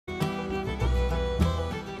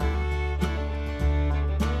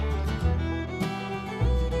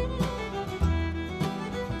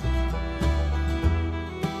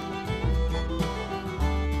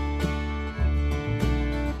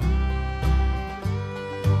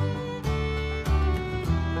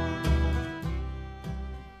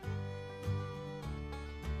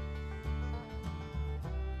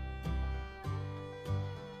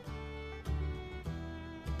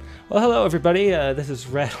Well, hello everybody. This is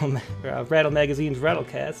Rattle Magazine's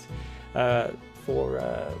RATTLECAST for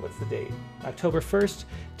what's the date? October 1st,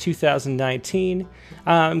 2019.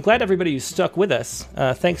 I'm glad everybody who stuck with us.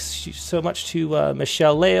 Thanks so much to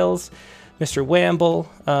Michelle Lales, Mr. Wamble.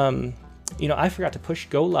 I forgot to push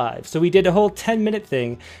go live, so we did a whole 10-minute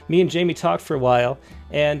thing. Me and Jamey talked for a while,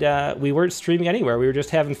 and we weren't streaming anywhere. We were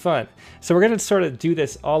just having fun. So we're going to sort of do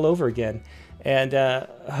this all over again, and I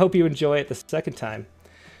hope you enjoy it the second time.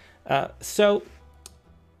 So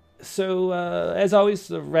as always,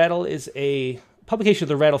 the Rattle is a publication of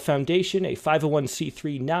the Rattle Foundation, a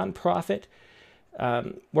 501c3 nonprofit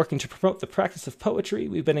working to promote the practice of poetry.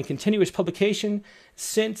 We've been in continuous publication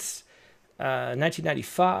since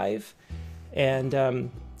 1995, and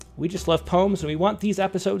we just love poems, and we want these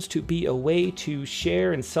episodes to be a way to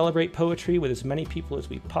share and celebrate poetry with as many people as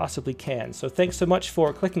we possibly can. So thanks so much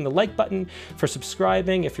for clicking the like button, for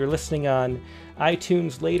subscribing. If you're listening on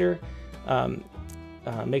iTunes later,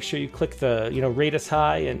 make sure you click the rate us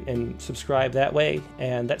high and subscribe that way.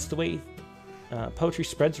 And that's the way poetry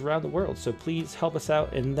spreads around the world. So please help us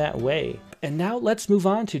out in that way. And now let's move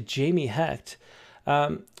on to Jamey Hecht.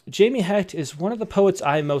 Jamey Hecht is one of the poets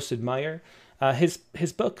I most admire.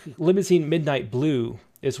 His book Limousine Midnight Blue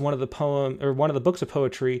is one of the books of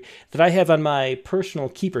poetry that I have on my personal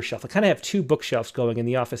keeper shelf. I kind of have two bookshelves going in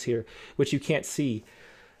the office here, which you can't see,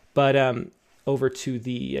 but over to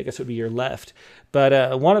the, I guess it would be your left.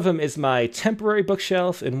 But one of them is my temporary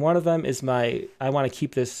bookshelf, and one of them is I want to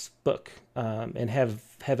keep this book and have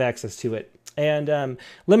access to it. And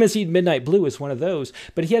Limousine Midnight Blue is one of those.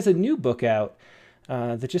 But he has a new book out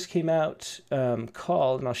that just came out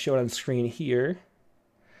called, and I'll show it on screen here.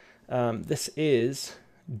 This is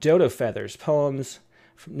Dodo Feathers, poems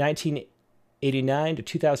from 1989 to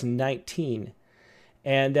 2019.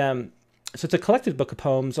 And so it's a collected book of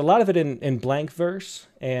poems, a lot of it in blank verse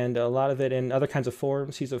and a lot of it in other kinds of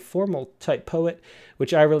forms. He's a formal type poet,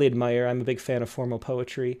 which I really admire. I'm a big fan of formal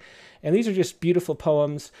poetry. And these are just beautiful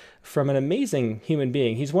poems from an amazing human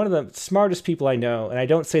being. He's one of the smartest people I know, and I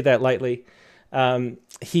don't say that lightly.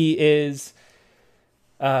 He's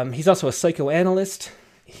also a psychoanalyst.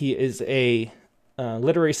 He is a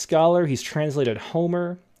literary scholar. He's translated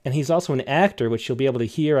Homer, and he's also an actor, which you'll be able to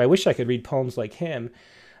hear. I wish I could read poems like him.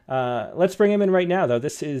 Let's bring him in right now, though.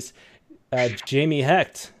 This is Jamey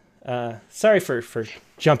Hecht. Sorry for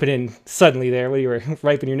jumping in suddenly there when you were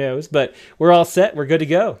wiping your nose, but we're all set. We're good to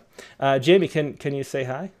go. Jamey, can you say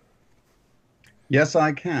hi? Yes,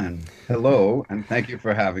 I can. Hello, and thank you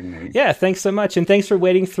for having me. Yeah, thanks so much, and thanks for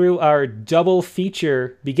waiting through our double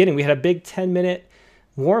feature beginning. We had a big 10-minute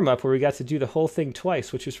warm-up where we got to do the whole thing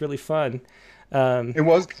twice, which was really fun. It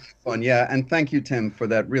was fun, yeah, and thank you, Tim, for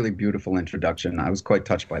that really beautiful introduction. I was quite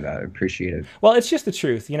touched by that. I appreciate it. Well, it's just the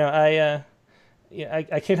truth. I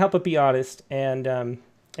can't help but be honest, and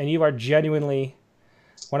you are genuinely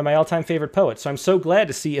one of my all-time favorite poets. So I'm so glad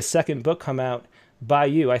to see a second book come out by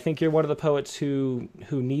you. I think you're one of the poets who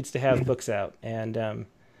needs to have books out, and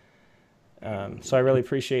so I really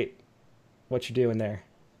appreciate what you're doing there.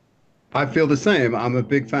 I feel the same. I'm a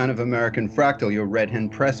big fan of American Fractal, your Red Hen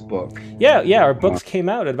Press book. Yeah, our books came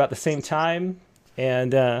out at about the same time,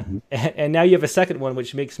 and now you have a second one,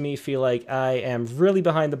 which makes me feel like I am really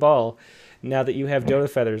behind the ball now that you have Dodo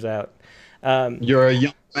Feathers out. You're a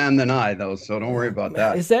younger man than I, though, so don't worry about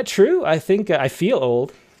that. Is that true? I think I feel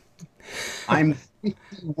old. I'm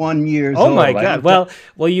 51 years old. Oh my God! Well,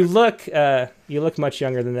 you look much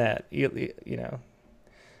younger than that. You know,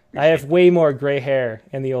 I have way more gray hair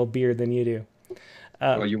and the old beard than you do.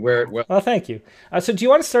 Well, you wear it well. Well, thank you. So do you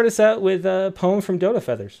want to start us out with a poem from Dodo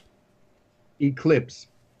Feathers? Eclipse.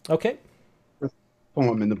 Okay.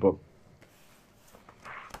 Poem in the book.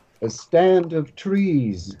 A stand of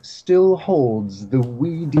trees still holds the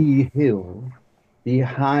weedy hill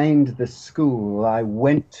behind the school I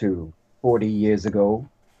went to 40 years ago,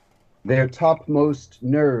 their topmost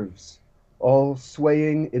nerves all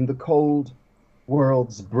swaying in the cold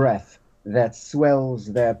world's breath that swells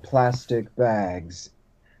their plastic bags.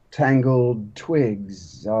 Tangled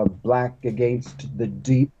twigs are black against the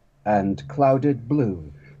deep and clouded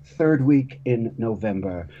blue. Third week in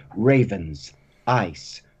November, ravens,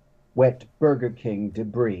 ice, wet Burger King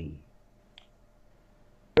debris.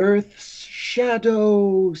 Earth's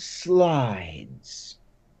shadow slides,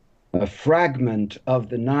 a fragment of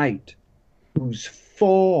the night whose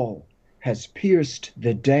fall has pierced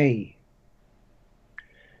the day.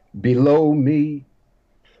 Below me,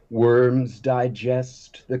 worms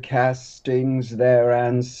digest the castings their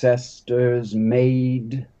ancestors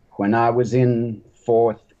made when I was in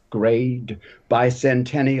fourth grade,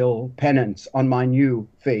 bicentennial penance on my new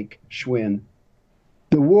fake Schwinn.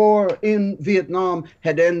 The war in Vietnam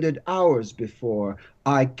had ended hours before.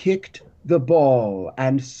 I kicked the ball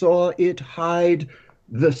and saw it hide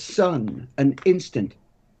the sun an instant.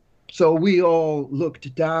 So we all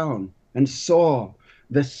looked down and saw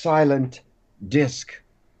the silent disk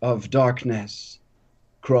of darkness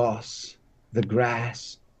cross the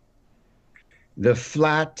grass, the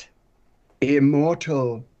flat,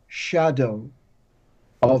 immortal shadow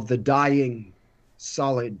of the dying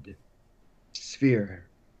solid sphere.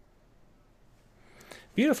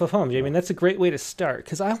 Beautiful poem, Jamey. That's a great way to start,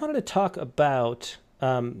 because I wanted to talk about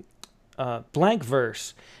blank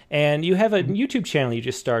verse. And you have a YouTube channel you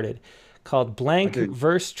just started called Blank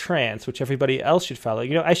Verse Trance, which everybody else should follow.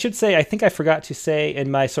 You know, I should say, I think I forgot to say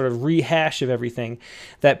in my sort of rehash of everything,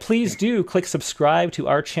 that please do click subscribe to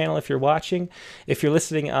our channel if you're watching. If you're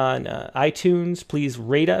listening on iTunes, please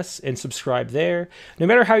rate us and subscribe there. No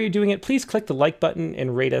matter how you're doing it, please click the like button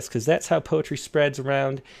and rate us, because that's how poetry spreads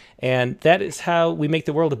around. And that is how we make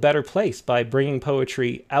the world a better place, by bringing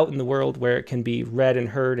poetry out in the world where it can be read and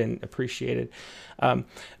heard and appreciated.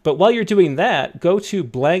 But while you're doing that, go to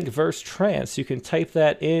Blank Verse Trance. You can type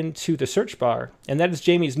that into the search bar, and that is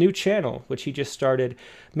Jamey's new channel, which he just started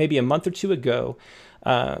maybe a month or two ago.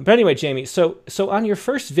 But anyway, Jamey, so on your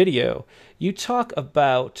first video, you talk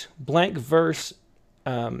about blank verse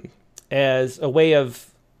as a way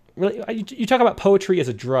of, really, you talk about poetry as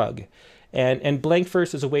a drug, and blank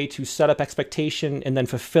verse as a way to set up expectation and then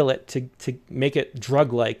fulfill it to make it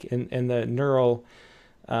drug-like in the neural,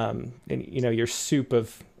 and your soup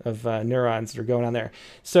of neurons that are going on there.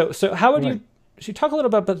 So how would you talk a little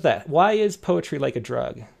bit about that? Why is poetry like a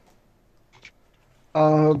drug?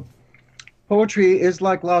 Poetry is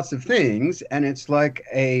like lots of things, and it's like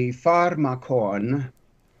a pharmakon,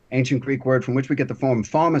 ancient Greek word from which we get the form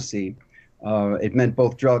pharmacy. It meant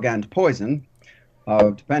both drug and poison,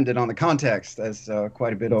 depended on the context, as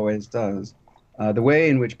quite a bit always does. The way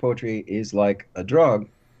in which poetry is like a drug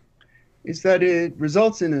is that it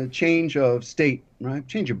results in a change of state, right?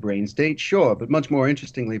 Change of brain state, sure, but much more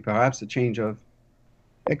interestingly, perhaps, a change of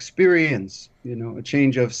experience, a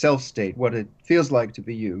change of self-state, what it feels like to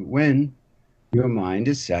be you when your mind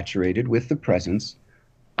is saturated with the presence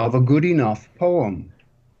of a good enough poem.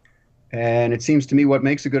 And it seems to me what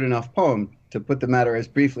makes a good enough poem, to put the matter as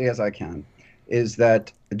briefly as I can, is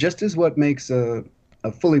that just as what makes a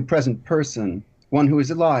fully present person, one who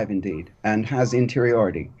is alive indeed, and has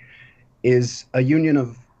interiority, is a union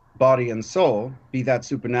of body and soul, be that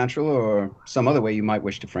supernatural or some other way you might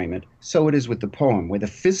wish to frame it, so it is with the poem, where the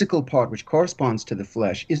physical part which corresponds to the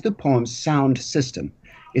flesh is the poem's sound system,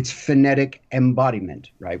 its phonetic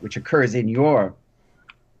embodiment, right, which occurs in your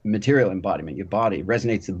material embodiment, your body,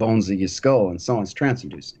 resonates the bones of your skull, and so on. It's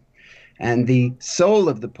trance-inducing. And the soul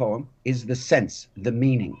of the poem is the sense, the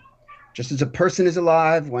meaning. Just as a person is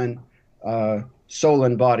alive when soul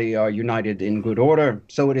and body are united in good order,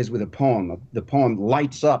 so it is with a poem. The poem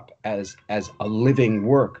lights up as a living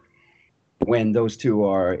work when those two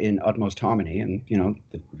are in utmost harmony. And,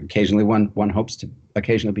 occasionally one hopes to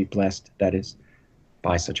occasionally be blessed, that is,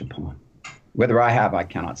 by such a poem. Whether I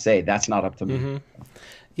cannot say. That's not up to me. Mm-hmm.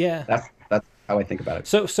 Yeah. That's how I think about it.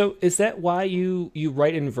 So is that why you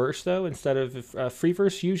write in verse, though, instead of free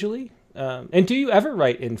verse usually? And do you ever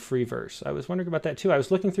write in free verse? I was wondering about that too. I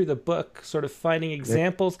was looking through the book, sort of finding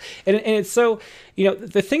examples, and it's so,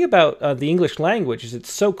 the thing about the English language is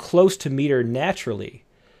it's so close to meter naturally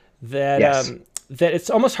that Yes. That it's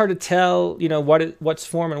almost hard to tell, what's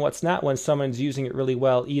form and what's not when someone's using it really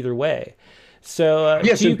well either way. So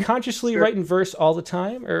Yes, do you and- consciously sure. write in verse all the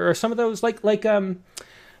time, or some of those like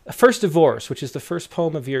First Divorce, which is the first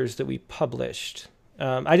poem of yours that we published?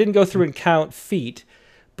 I didn't go through and count feet.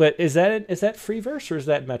 But is that free verse, or is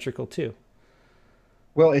that metrical too?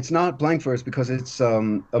 Well, it's not blank verse because it's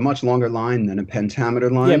a much longer line than a pentameter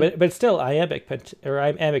line. Yeah, but it's still iambic or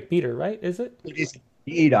iambic meter, right? Is it? It is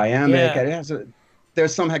indeed iambic. Yeah. It has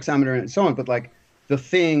there's some hexameter and so on, but like the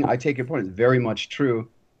thing, I take your point, it's very much true.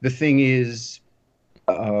 The thing is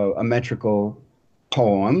a metrical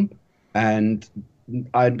poem, and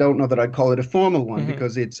I don't know that I'd call it a formal one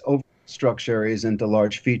because its overall structure isn't a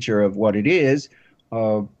large feature of what it is.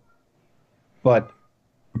 But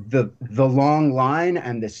the long line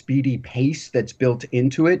and the speedy pace that's built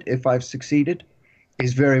into it, if I've succeeded,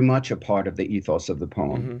 is very much a part of the ethos of the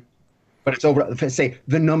poem. But it's over, say,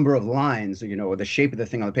 the number of lines, or the shape of the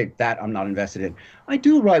thing on the page, that I'm not invested in. I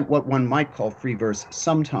do write what one might call free verse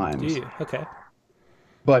sometimes. Do you? Okay.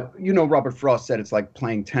 But, Robert Frost said it's like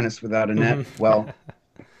playing tennis without a net. Well,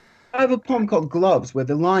 I have a poem called Gloves where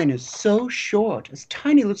the line is so short, it's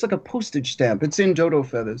tiny, looks like a postage stamp. It's in Dodo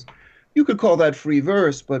Feathers. You could call that free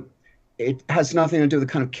verse, but it has nothing to do with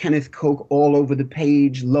the kind of Kenneth Koch all over the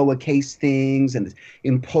page, lowercase things and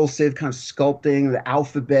impulsive kind of sculpting, the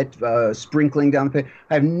alphabet sprinkling down the page.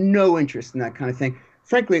 I have no interest in that kind of thing.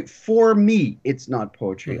 Frankly, for me, it's not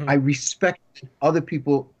poetry. I respect other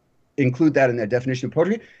people include that in their definition of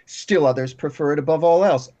poetry. Still others prefer it above all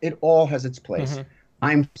else. It all has its place.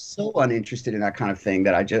 I'm so uninterested in that kind of thing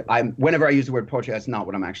that whenever I use the word poetry, that's not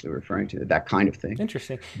what I'm actually referring to, that kind of thing.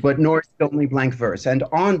 Interesting. But nor is it only blank verse. And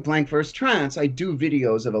on Blank Verse Trance, I do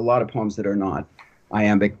videos of a lot of poems that are not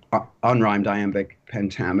iambic, unrhymed iambic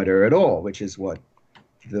pentameter at all, which is what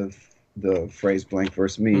the phrase blank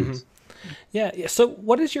verse means. Yeah. So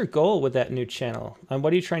what is your goal with that new channel? And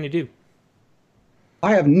what are you trying to do?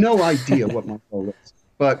 I have no idea what my goal is.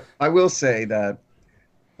 But I will say that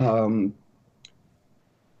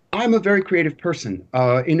I'm a very creative person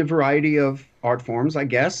in a variety of art forms, I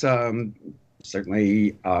guess.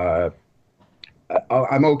 Certainly, I'm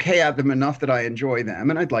okay at them enough that I enjoy them.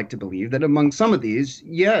 And I'd like to believe that among some of these,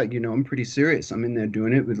 yeah, I'm pretty serious. I'm in there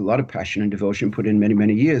doing it with a lot of passion and devotion put in many,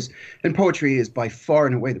 many years. And poetry is by far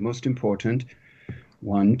and away the most important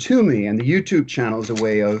one to me. And the YouTube channel is a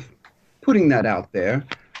way of putting that out there.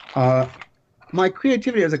 My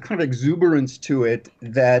creativity has a kind of exuberance to it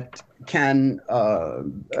that can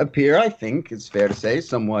appear, I think, it's fair to say,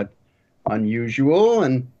 somewhat unusual.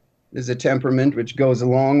 And there's a temperament which goes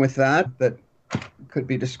along with that could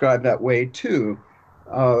be described that way, too.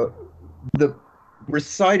 The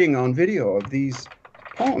reciting on video of these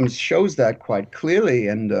poems shows that quite clearly.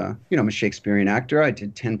 And, I'm a Shakespearean actor. I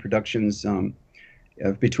did 10 productions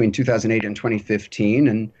between 2008 and 2015.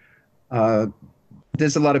 And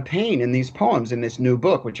there's a lot of pain in these poems in this new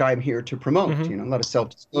book, which I'm here to promote, a lot of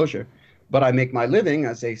self-disclosure. But I make my living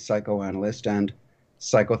as a psychoanalyst and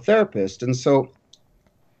psychotherapist. And so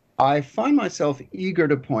I find myself eager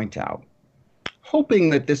to point out, hoping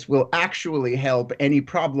that this will actually help any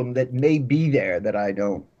problem that may be there that I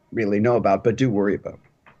don't really know about, but do worry about,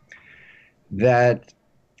 that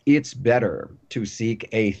it's better to seek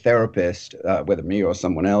a therapist, whether me or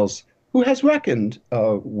someone else, who has reckoned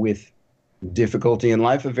with difficulty in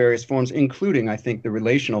life of various forms, including, I think, the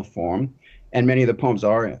relational form. And many of the poems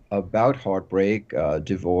are about heartbreak,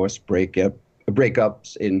 divorce,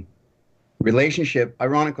 breakups in relationship.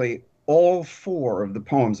 Ironically, all 4 of the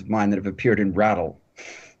poems of mine that have appeared in Rattle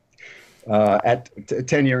at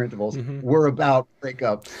 10-year intervals were about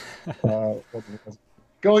breakups.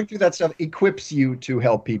 Going through that stuff equips you to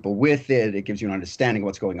help people with it. It gives you an understanding of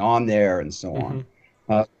what's going on there and so on.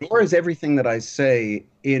 Nor is everything that I say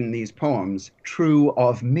in these poems true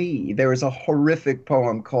of me. There is a horrific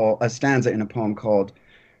a stanza in a poem called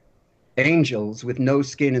Angels with No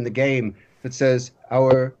Skin in the Game that says,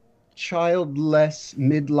 our childless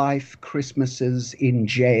midlife Christmases in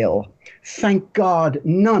jail. Thank God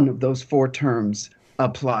none of those 4 terms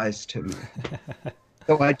applies to me.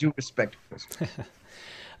 Though I do respect Christmas.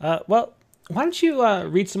 Well, why don't you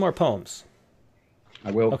read some more poems?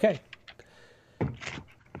 I will. Okay.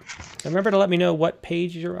 Remember to let me know what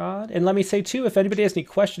page you're on. And let me say, too, if anybody has any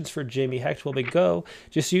questions for Jamey Hecht while we go,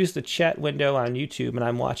 just use the chat window on YouTube, and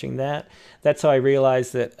I'm watching that. That's how I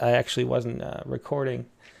realized that I actually wasn't recording.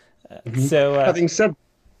 Having said...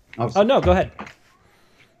 Oh, no, go ahead.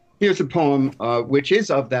 Here's a poem which is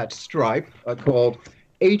of that stripe called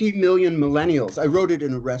 80 Million Millennials. I wrote it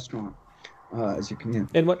in a restaurant, as you can hear.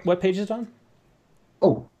 And what page is it on?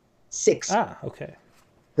 Oh, 6. Ah, okay.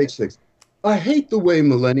 Page 6. I hate the way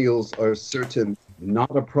millennials are certain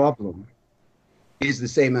not a problem is the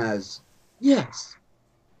same as, yes,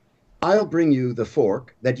 I'll bring you the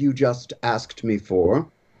fork that you just asked me for.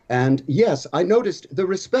 And yes, I noticed the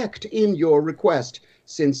respect in your request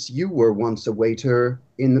since you were once a waiter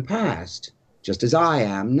in the past, just as I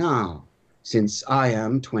am now, since I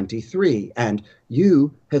am 23, and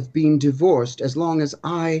you have been divorced as long as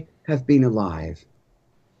I have been alive.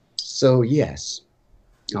 So yes,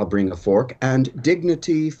 I'll bring a fork and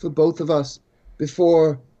dignity for both of us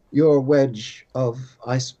before your wedge of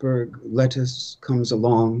iceberg lettuce comes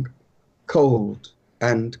along, cold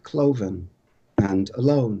and cloven and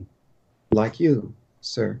alone, like you,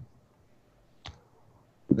 sir.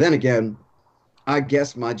 Then again, I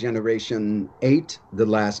guess my generation ate the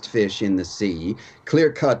last fish in the sea,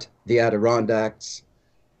 clear-cut the Adirondacks,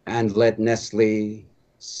 and let Nestle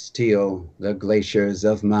steal the glaciers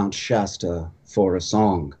of Mount Shasta for a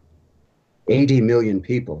song. 80 million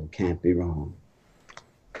people can't be wrong.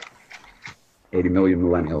 80 million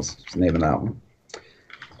millennials is the name of that one.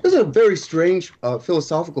 There's a very strange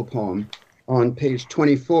philosophical poem on page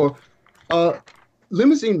 24.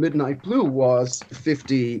 Limousine Midnight Blue was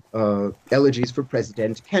 50 elegies for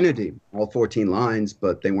President Kennedy, all 14 lines,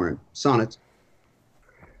 but they weren't sonnets.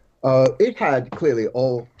 It had clearly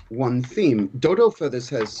all one theme. Dodo Feathers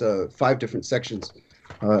has 5 different sections,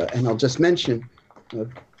 and I'll just mention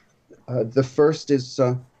the first is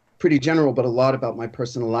pretty general, but a lot about my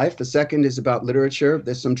personal life. The second is about literature.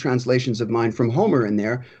 There's some translations of mine from Homer in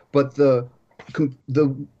there, but the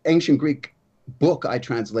ancient Greek book I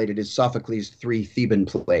translated is Sophocles' 3 Theban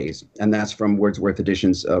plays, and that's from Wordsworth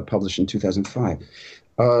Editions, published in 2005.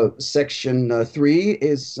 Section 3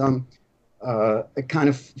 is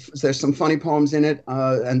there's some funny poems in it,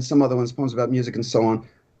 and some other ones, poems about music and so on.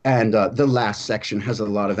 And the last section has a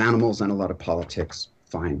lot of animals and a lot of politics.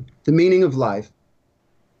 Fine. The meaning of life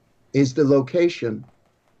is the location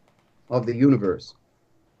of the universe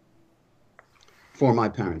for my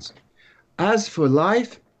parents. As for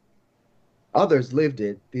life, others lived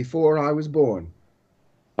it before I was born.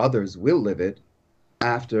 Others will live it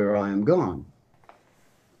after I am gone.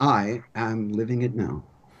 I am living it now.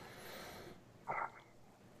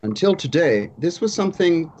 Until today, this was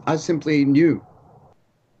something I simply knew.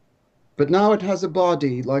 But now it has a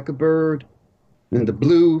body like a bird, and the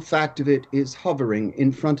blue fact of it is hovering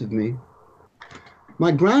in front of me.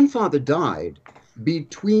 My grandfather died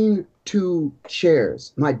between 2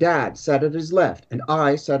 chairs. My dad sat at his left, and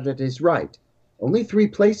I sat at his right. Only 3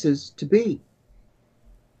 places to be.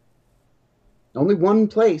 Only one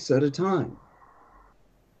place at a time.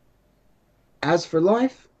 As for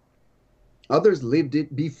life, others lived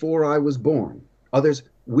it before I was born. Others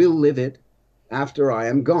will live it after I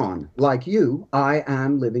am gone. Like you, I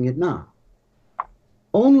am living it now.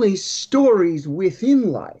 Only stories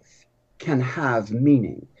within life can have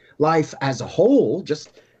meaning. Life as a whole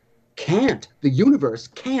just can't. The universe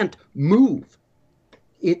can't move.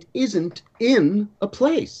 It isn't in a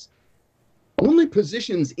place. Only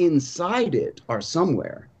positions inside it are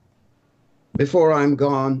somewhere. Before I'm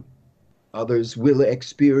gone, others will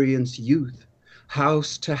experience youth,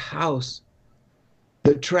 house to house.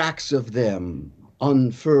 The tracks of them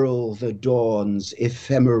unfurl the dawn's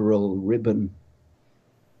ephemeral ribbon.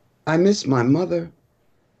 I miss my mother.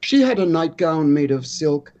 She had a nightgown made of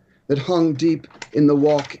silk that hung deep in the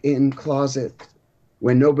walk-in closet.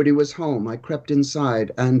 When nobody was home, I crept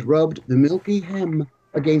inside and rubbed the milky hem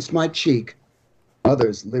against my cheek.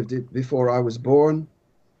 Others lived it before I was born.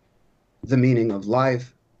 The meaning of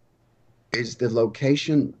life is the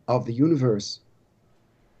location of the universe.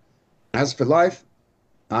 As for life,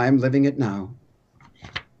 I am living it now.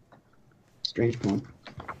 Strange poem.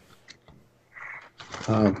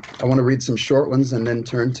 I want to read some short ones and then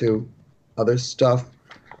turn to other stuff.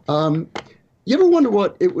 You ever wonder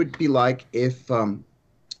what it would be like if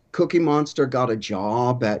Cookie Monster got a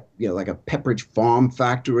job at, like a Pepperidge Farm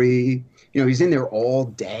factory? He's in there all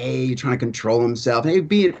day trying to control himself.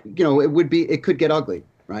 And it could get ugly,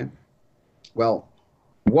 right? Well,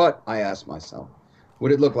 what, I asked myself,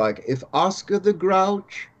 would it look like if Oscar the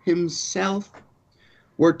Grouch himself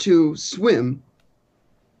were to swim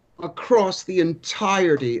across the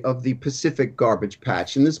entirety of the Pacific Garbage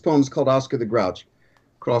Patch? And this poem's called Oscar the Grouch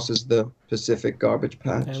Crosses the Pacific Garbage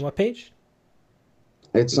Patch. And what page?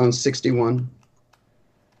 It's on 61.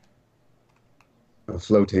 A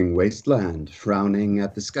floating wasteland frowning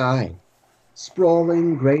at the sky,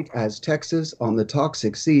 sprawling great as Texas on the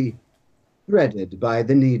toxic sea, threaded by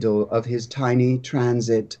the needle of his tiny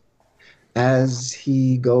transit. As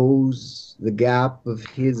he goes, the gap of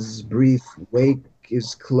his brief wake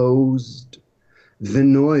is closed. The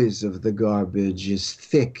noise of the garbage is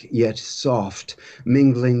thick yet soft,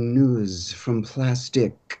 mingling news from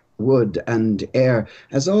plastic, wood, and air,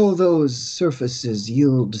 as all those surfaces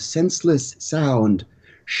yield senseless sound,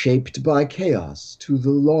 shaped by chaos to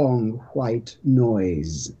the long white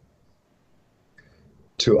noise.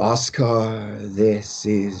 To Oscar, this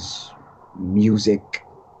is music,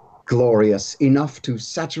 glorious enough to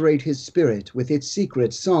saturate his spirit with its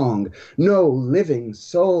secret song. No living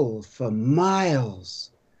soul for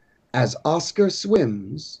miles. As Oscar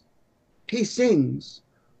swims, he sings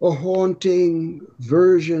a haunting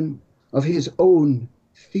version of his own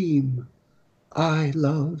theme. I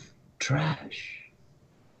love trash.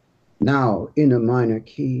 Now in a minor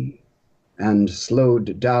key, and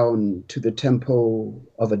slowed down to the tempo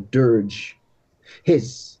of a dirge,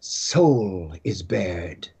 his soul is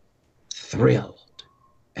bared, thrilled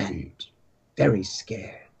and very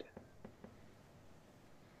scared.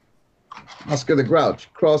 Oscar the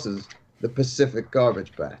Grouch crosses the Pacific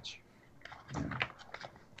Garbage Patch. Yeah.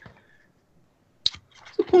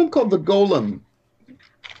 It's a poem called The Golem.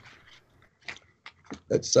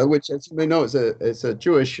 That's which, as you may know, is a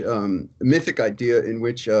Jewish mythic idea in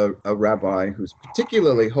which a rabbi who's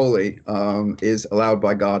particularly holy is allowed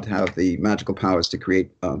by God to have the magical powers to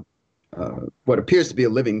create what appears to be a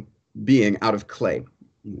living being out of clay.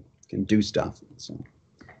 Can do stuff.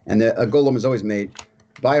 And a golem is always made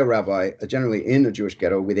by a rabbi, generally in a Jewish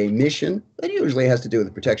ghetto, with a mission that usually has to do with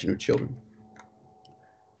the protection of children.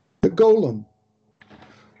 The golem.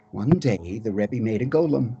 One day, the Rebbe made a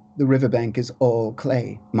golem. The riverbank is all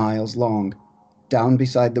clay, miles long. Down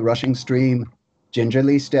beside the rushing stream,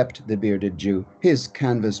 gingerly stepped the bearded Jew, his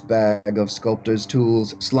canvas bag of sculptor's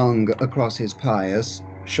tools slung across his pious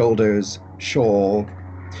shoulders shawl.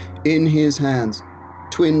 In his hands,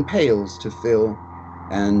 twin pails to fill,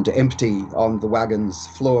 and empty on the wagon's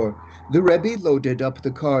floor. The Rebbe loaded up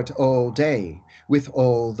the cart all day, with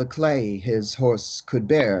all the clay his horse could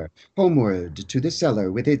bear, homeward to the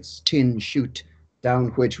cellar with its tin chute, down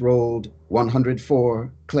which rolled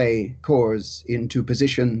 104 clay cores into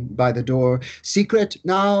position by the door. Secret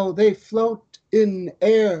now they float in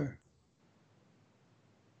air,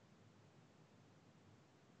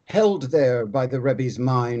 held there by the Rebbe's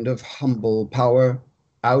mind of humble power.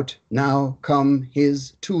 Out now come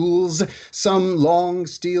his tools, some long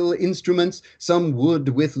steel instruments, some wood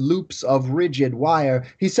with loops of rigid wire.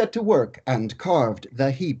 He set to work and carved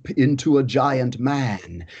the heap into a giant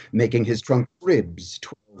man, making his trunk ribs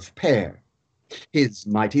 12 pair, his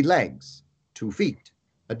mighty legs 2 feet,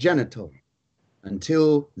 a genital,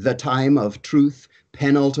 until the time of truth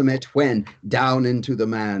penultimate, when down into the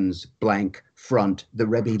man's blank front the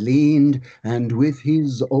Rebbe leaned, and with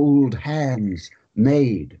his old hands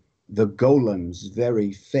made the golem's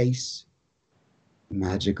very face.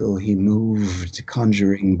 Magical he moved,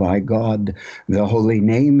 conjuring by God the holy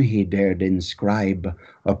name he dared inscribe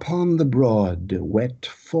upon the broad, wet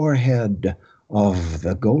forehead of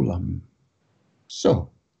the golem. So,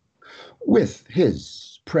 with his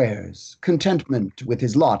prayers, contentment with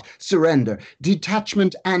his lot, surrender,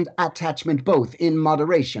 detachment and attachment both in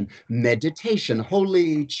moderation, meditation,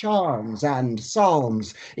 holy charms and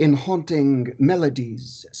psalms in haunting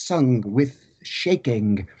melodies sung with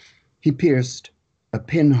shaking, he pierced a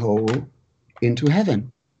pinhole into heaven,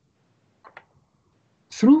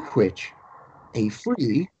 through which a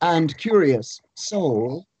free and curious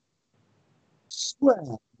soul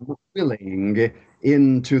swam willing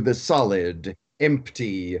into the solid,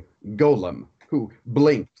 empty golem, who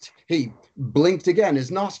blinked. He blinked again, his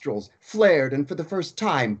nostrils flared, and for the first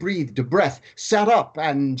time breathed a breath, sat up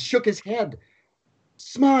and shook his head,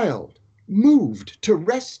 smiled, moved to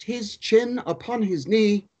rest his chin upon his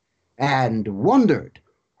knee, and wondered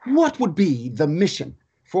what would be the mission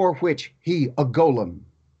for which he, a golem,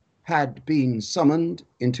 had been summoned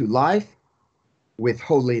into life with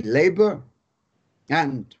holy labor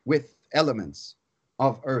and with elements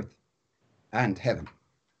of earth and heaven.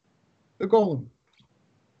 The golem.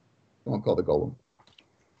 A poem called The Golem.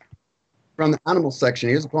 From the animal section,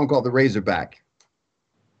 here's a poem called The Razorback.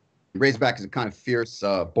 The razorback is a kind of fierce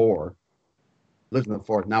boar. Lives in the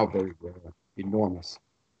forest, now very enormous.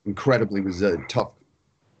 Incredibly tough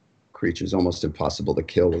creatures, almost impossible to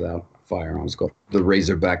kill without firearms. Called The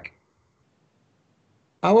Razorback.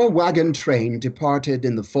 Our wagon train departed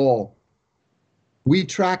in the fall. We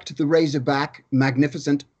tracked the razorback,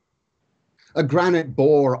 magnificent, a granite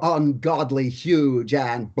boar, ungodly huge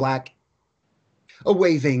and black, a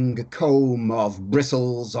waving comb of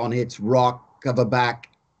bristles on its rock of a back.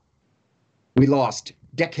 We lost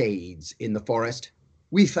decades in the forest.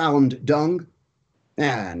 We found dung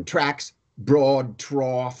and tracks, broad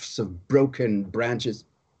troughs of broken branches.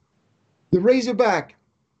 The razorback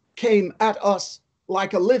came at us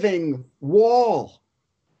like a living wall.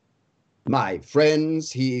 My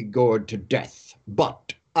friends he gored to death,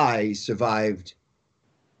 but I survived.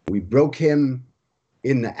 We broke him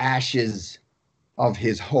in the ashes of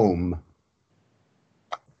his home.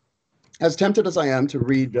 As tempted as I am to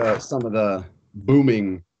read some of the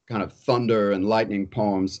booming kind of thunder and lightning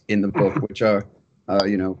poems in the book, which are,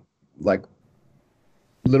 like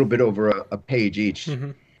a little bit over a page each,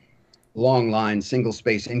 long line, single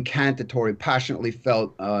space, incantatory, passionately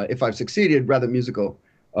felt, if I've succeeded, rather musical,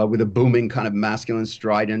 with a booming kind of masculine,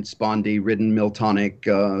 strident, spondy-ridden,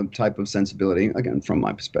 Miltonic type of sensibility, again, from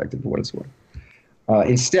my perspective, for what it's worth.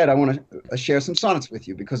 Instead, I want to share some sonnets with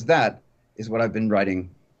you, because that is what I've been writing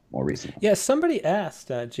more recently. Yeah, somebody asked,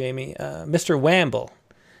 Jamey, Mr. Wamble,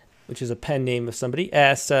 which is a pen name of somebody,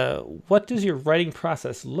 asked, what does your writing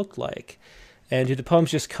process look like? And do the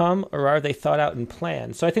poems just come, or are they thought out and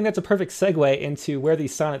planned? So I think that's a perfect segue into where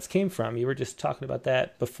these sonnets came from. You were just talking about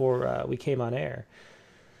that before we came on air.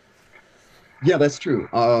 Yeah, that's true.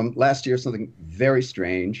 Last year, something very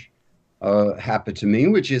strange happened to me,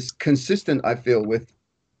 which is consistent, I feel, with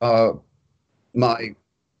uh, my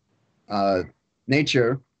uh,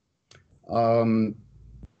 nature, um,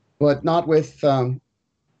 but not with the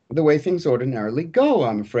way things ordinarily go,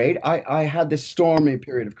 I'm afraid. I had this stormy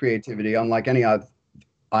period of creativity, unlike any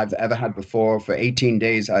I've ever had before. For 18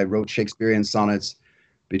 days, I wrote Shakespearean sonnets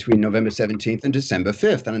between November 17th and December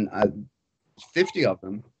 5th, and 50 of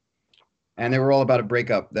them. And they were all about a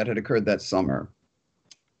breakup that had occurred that summer.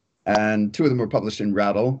 And two of them were published in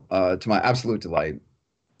Rattle, to my absolute delight.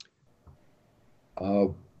 Uh,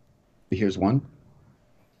 Here's one.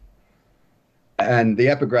 And the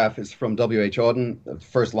epigraph is from W.H. Auden, the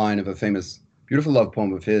first line of a famous, beautiful love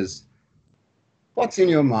poem of his. What's in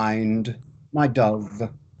your mind, my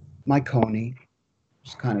dove, my coney?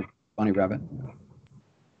 It's kind of funny rabbit.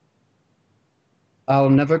 I'll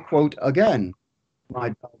never quote again, my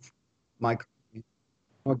dove, my coney,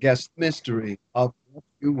 or guess the mystery of what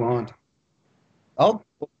you want. I'll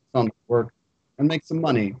focus on work and make some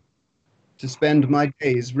money to spend my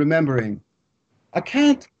days remembering. I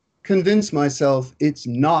can't convince myself it's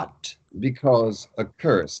not because a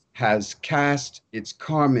curse has cast its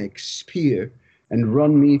karmic spear and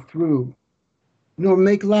run me through, nor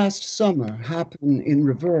make last summer happen in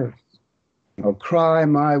reverse, or cry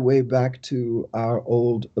my way back to our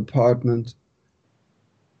old apartment.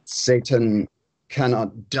 Satan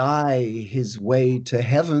cannot die his way to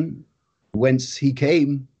heaven, whence he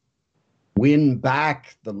came, win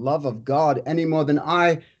back the love of God any more than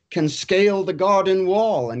I can scale the garden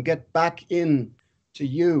wall and get back in to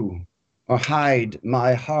you, or hide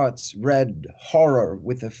my heart's red horror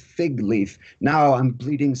with a fig leaf. Now I'm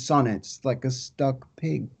bleeding sonnets like a stuck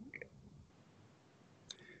pig.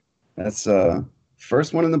 That's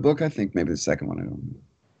first one in the book, I think, maybe the second one.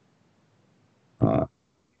 I don't know.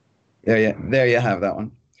 There you have that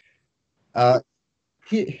one. Uh,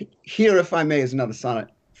 Here, if I may, is another sonnet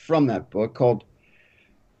from that book called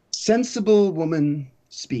Sensible Woman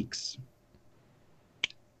Speaks.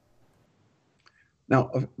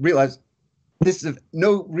 Now, realize this is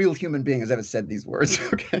no real human being has ever said these words,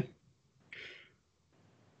 okay?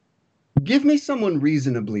 Give me someone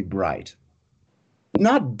reasonably bright.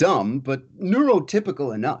 Not dumb, but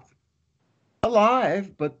neurotypical enough.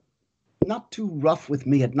 Alive, but not too rough with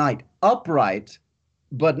me at night. Upright,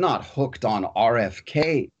 but not hooked on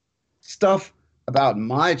RFK. Stuff about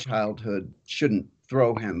my childhood shouldn't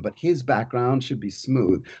throw him, but his background should be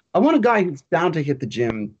smooth. I want a guy who's down to hit the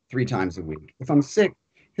gym 3 times a week. If I'm sick,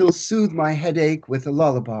 he'll soothe my headache with a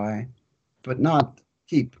lullaby, but not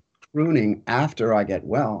keep crooning after I get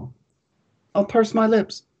well. I'll purse my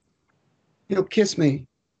lips. He'll kiss me,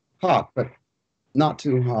 hot, but not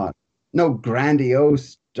too hot. No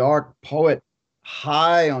grandiose, dark poet,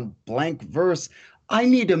 high on blank verse. I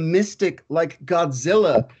need a mystic like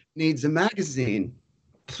Godzilla needs a magazine.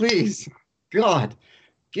 Please, God,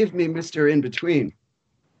 give me Mr. In Between.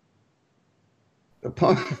 The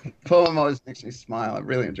poem always makes me smile. I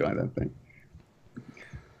really enjoy that thing.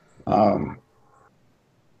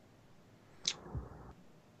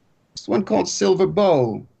 This one called Silver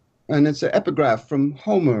Bow, and it's an epigraph from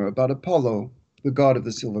Homer about Apollo, the god of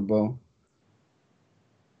the silver bow.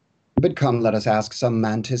 But come, let us ask some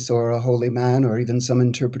mantis or a holy man, or even some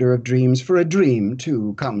interpreter of dreams, for a dream,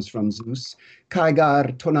 too, comes from Zeus.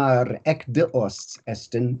 Kaigar tonar ek deos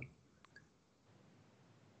estin.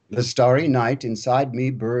 The starry night inside me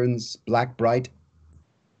burns black bright.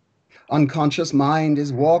 Unconscious mind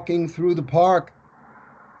is walking through the park.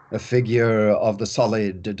 A figure of the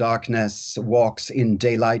solid darkness walks in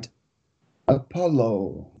daylight.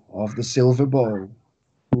 Apollo of the silver bow,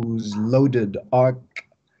 whose loaded arc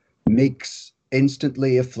makes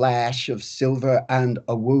instantly a flash of silver and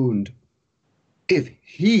a wound. If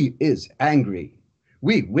he is angry,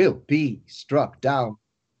 we will be struck down.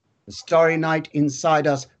 The starry night inside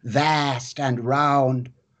us, vast and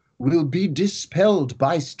round, will be dispelled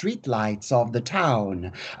by streetlights of the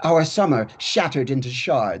town. Our summer shattered into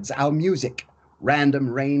shards, our music, random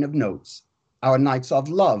rain of notes, our nights of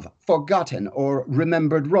love, forgotten or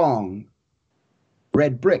remembered wrong.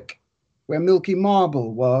 Red brick, where milky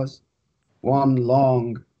marble was, one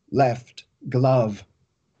long left glove,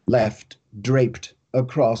 left draped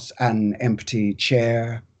across an empty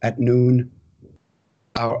chair at noon.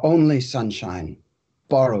 Our only sunshine,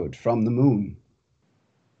 borrowed from the moon.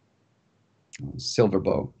 Silver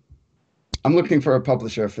Bow. I'm looking for a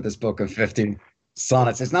publisher for this book of 50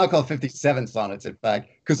 sonnets. It's now called 57 sonnets, in fact,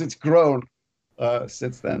 because it's grown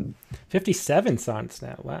since then. 57 sonnets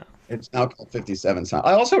now. Wow. It's now called 57 sonnets.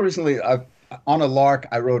 I also recently, on a lark,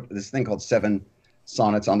 I wrote this thing called Seven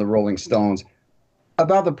sonnets on the Rolling Stones.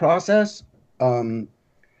 About the process, I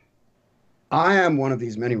am one of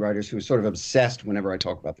these many writers who is sort of obsessed whenever I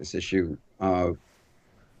talk about this issue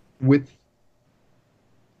with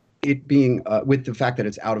it being, with the fact that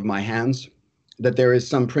it's out of my hands, that there is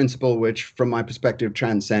some principle which, from my perspective,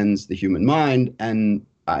 transcends the human mind and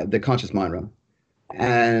the conscious mind, rather.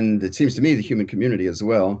 And it seems to me the human community as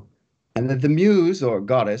well. And that the muse or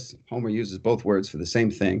goddess, Homer uses both words for the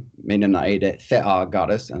same thing, Menenaide Thea,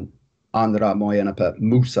 goddess, and Andra Moyenapa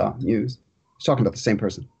Musa, muse. He's talking about the same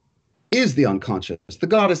person. Is the unconscious. The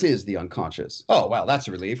goddess is the unconscious. Oh, well, that's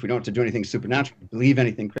a relief. We don't have to do anything supernatural, believe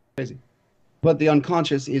anything crazy. But the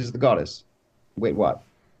unconscious is the goddess. Wait, what?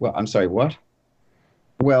 Well, I'm sorry, what?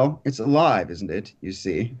 Well, it's alive, isn't it? You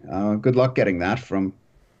see. Good luck getting that from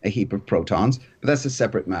a heap of protons, but that's a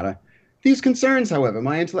separate matter. These concerns, however,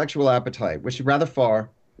 my intellectual appetite, which is rather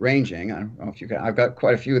far-ranging, I don't know if you can, I've got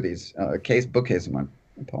quite a few of these bookcases in my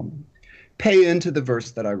poem, pay into the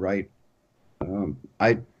verse that I write.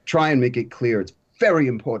 I try and make it clear, it's very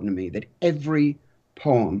important to me that every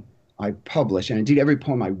poem I publish, and indeed every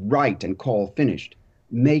poem I write and call finished,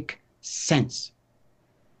 make sense.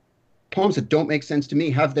 Poems that don't make sense to me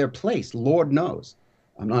have their place, Lord knows.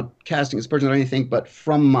 I'm not casting aspersions or anything, but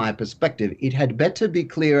from my perspective, it had better be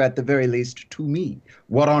clear at the very least to me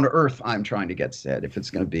what on earth I'm trying to get said, if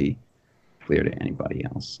it's going to be clear to anybody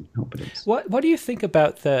else. I hope it is. What do you think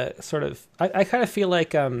about the sort of, I kind of feel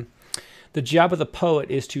like the job of the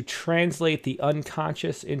poet is to translate the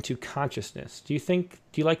unconscious into consciousness. Do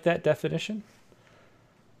you like that definition?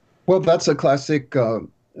 Well, that's a classic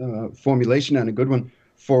formulation and a good one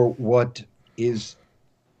for what is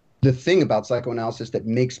the thing about psychoanalysis that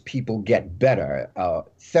makes people get better.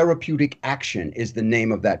 Therapeutic action is the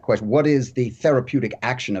name of that question. What is the therapeutic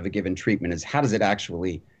action of a given treatment? Is how does it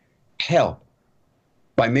actually help?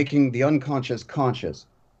 By making the unconscious conscious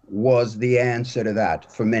was the answer to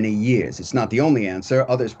that for many years. It's not the only answer.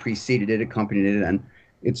 Others preceded it, accompanied it, and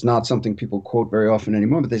it's not something people quote very often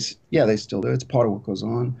anymore, but they still do. It's part of what goes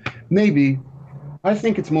on. Maybe. I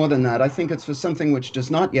think it's more than that. I think it's for something which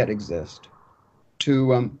does not yet exist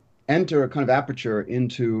to enter a kind of aperture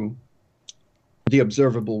into the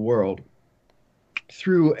observable world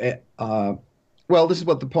through well, this is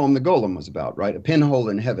what the poem The Golem was about, right? A pinhole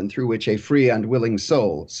in heaven through which a free and willing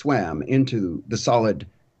soul swam into the solid,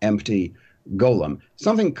 empty golem.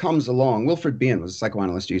 Something comes along. Wilfred Bion was a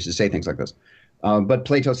psychoanalyst who used to say things like this. But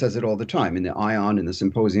Plato says it all the time in the Ion, in the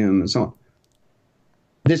Symposium, and so on.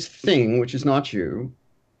 This thing, which is not you,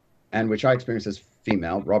 and which I experience as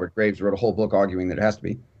female, Robert Graves wrote a whole book arguing that it has to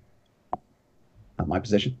be, not my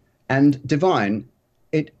position, and divine,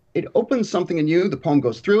 it opens something in you, the poem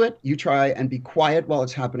goes through it, you try and be quiet while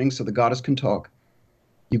it's happening so the goddess can talk.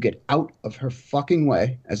 You get out of her fucking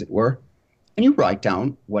way, as it were, and you write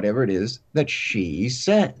down whatever it is that she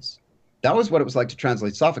says. That was what it was like to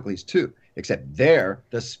translate Sophocles, too, except there,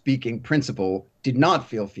 the speaking principle did not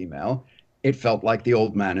feel female. It felt like the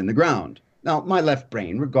old man in the ground. Now, my left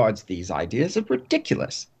brain regards these ideas as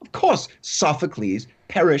ridiculous. Of course, Sophocles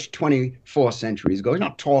perished 24 centuries ago. He's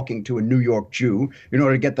not talking to a New York Jew in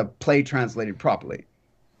order to get the play translated properly.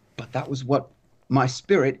 But that was what my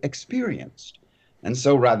spirit experienced. And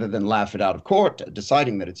so rather than laugh it out of court,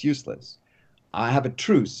 deciding that it's useless, I have a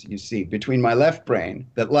truce, you see, between my left brain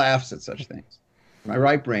that laughs at such things, my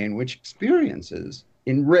right brain, which experiences,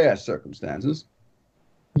 in rare circumstances,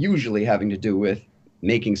 usually having to do with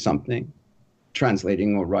making something,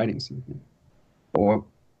 translating or writing something, or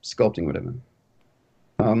sculpting, whatever.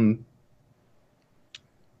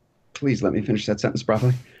 Please let me finish that sentence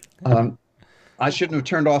properly. I shouldn't have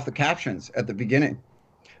turned off the captions at the beginning.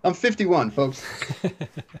 I'm 51, folks.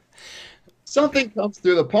 Something comes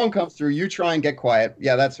through, the poem comes through, you try and get quiet.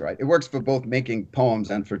 Yeah, that's right. It works for both making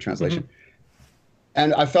poems and for translation. Mm-hmm.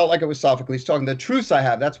 And I felt like it was Sophocles talking. The truce I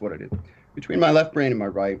have, that's what it is. Between my left brain and my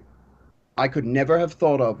right, I could never have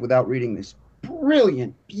thought of without reading this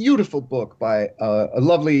brilliant, beautiful book by a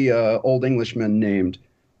lovely old Englishman named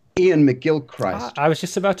Ian McGilchrist. I was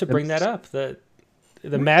just about to bring that up. The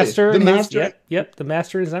Master. The Master. Yep, The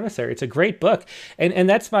Master and His Emissary. It's a great book. And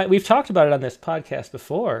that's we've talked about it on this podcast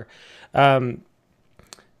before.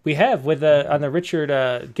 We have on the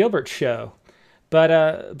Richard Gilbert show. But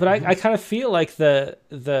I kind of feel like the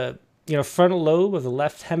frontal lobe of the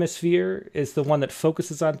left hemisphere is the one that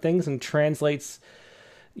focuses on things and translates,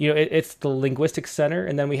 it's the linguistic center.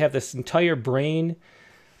 And then we have this entire brain,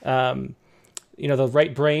 the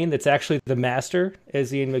right brain that's actually the master,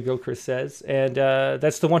 as Ian McGilchrist says. And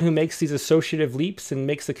that's the one who makes these associative leaps and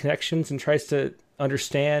makes the connections and tries to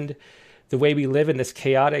understand the way we live in this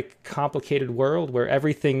chaotic, complicated world where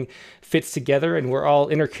everything fits together and we're all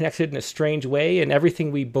interconnected in a strange way, and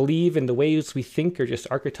everything we believe and the ways we think are just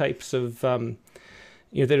archetypes of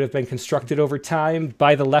that have been constructed over time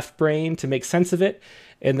by the left brain to make sense of it,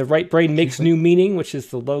 and the right brain makes new meaning, which is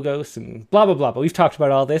the logos and blah blah blah. But we've talked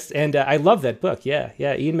about all this, and I love that book. Yeah,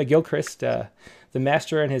 Ian McGilchrist, The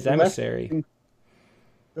Master and His Emissary.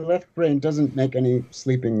 The left brain doesn't make any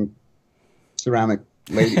sleeping ceramic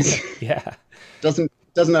ladies. Yeah, doesn't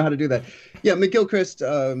know how to do that. Yeah, McGilchrist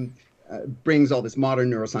brings all this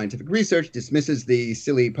modern neuroscientific research, dismisses the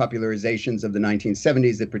silly popularizations of the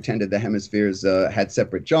 1970s that pretended the hemispheres had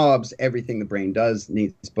separate jobs. Everything the brain does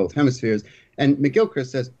needs both hemispheres. And McGilchrist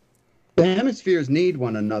says, the hemispheres need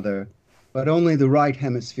one another, but only the right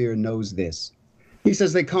hemisphere knows this. He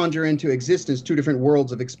says they conjure into existence two different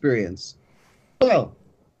worlds of experience. Well,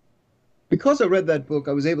 because I read that book,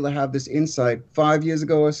 I was able to have this insight 5 years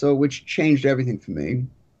ago or so, which changed everything for me,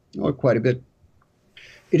 or quite a bit.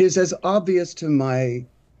 It is as obvious to my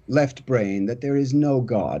left brain that there is no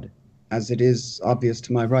God as it is obvious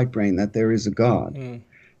to my right brain that there is a God.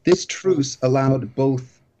 This truce allowed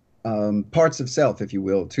both parts of self, if you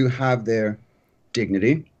will, to have their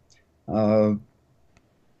dignity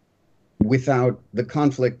without the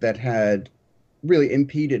conflict that had really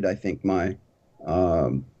impeded, I think, my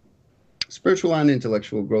spiritual and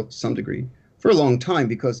intellectual growth to some degree for a long time,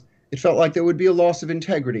 because it felt like there would be a loss of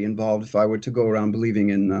integrity involved if I were to go around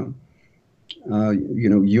believing in,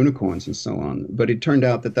 unicorns and so on. But it turned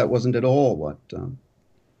out that that wasn't at all what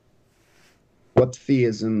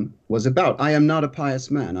theism was about. I am not a pious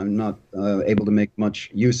man. I'm not able to make much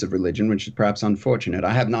use of religion, which is perhaps unfortunate.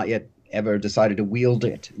 I have not yet ever decided to wield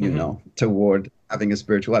it, toward having a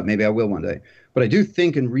spiritual life. Maybe I will one day. But I do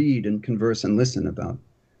think and read and converse and listen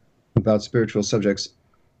about spiritual subjects,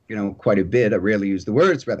 quite a bit. I rarely use the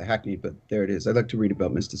words, rather hackneyed, but there it is. I like to read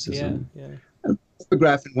about mysticism. Yeah. A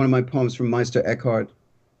paragraph in one of my poems from Meister Eckhart.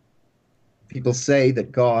 People say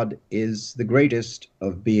that God is the greatest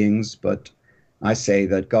of beings, but I say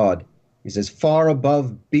that God is as far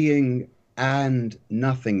above being and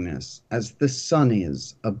nothingness as the sun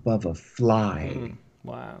is above a fly.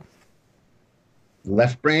 Wow.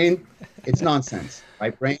 Left brain, it's nonsense.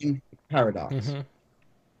 Right brain, paradox.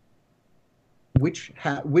 Which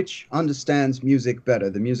understands music better,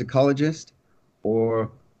 the musicologist or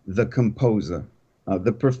the composer,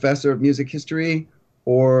 the professor of music history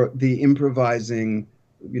or the improvising,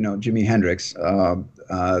 Jimi Hendrix,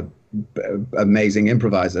 amazing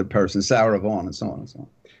improviser person, Sarah Vaughan, and so on and so on.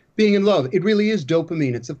 Being in love, it really is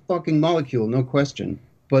dopamine. It's a fucking molecule, no question.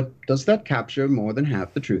 But does that capture more than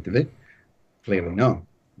half the truth of it? Clearly no.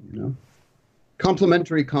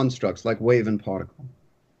 Complementary constructs like wave and particle.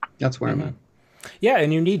 That's where I'm at. Yeah,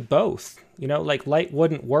 and you need both. Like light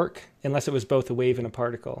wouldn't work unless it was both a wave and a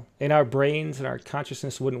particle. And our brains and our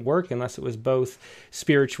consciousness wouldn't work unless it was both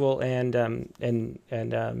spiritual and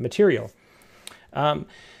material. Kind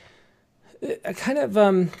of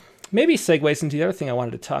maybe segues into the other thing I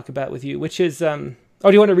wanted to talk about with you, which is do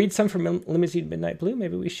you want to read some from Limousine Midnight Blue?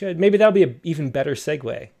 Maybe we should. Maybe that'll be an even better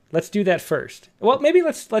segue. Let's do that first. Well, maybe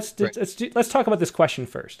let's talk about this question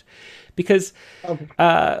first, because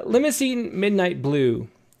Limousine Midnight Blue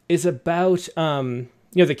is about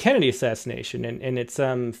the Kennedy assassination, and it's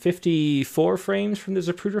 54 frames from the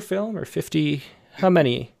Zapruder film, or 50. How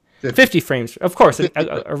many? 50 frames, of course,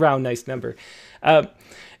 a round nice number.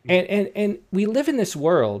 And we live in this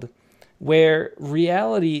world where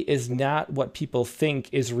reality is not what people think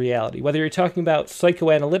is reality. Whether you're talking about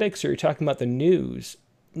psychoanalytics or you're talking about the news,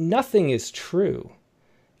 nothing is true.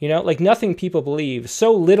 Like nothing people believe,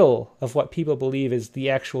 so little of what people believe is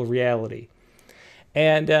the actual reality.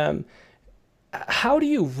 And how do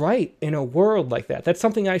you write in a world like that? That's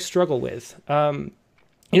something I struggle with. The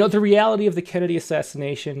reality of the Kennedy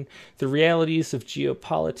assassination, the realities of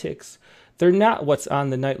geopolitics, they're not what's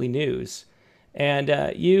on the nightly news.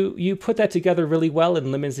 And you put that together really well in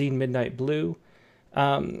Limousine Midnight Blue.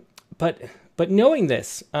 But knowing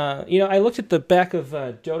this, I looked at the back of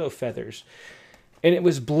Dodo Feathers, and it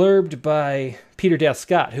was blurbed by Peter Dale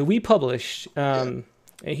Scott, who we published.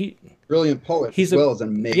 Brilliant poet as well as an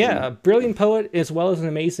amazing... Yeah, a brilliant poet as well as an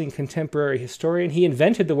amazing contemporary historian. He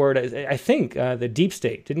invented the word, I think, the deep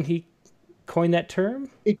state. Didn't he coin that term?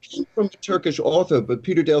 It came from a Turkish author, but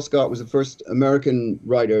Peter Dale Scott was the first American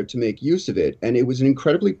writer to make use of it. And it was an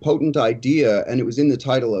incredibly potent idea, and it was in the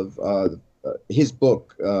title of his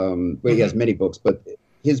book. He has many books, but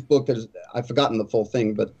his book, I've forgotten the full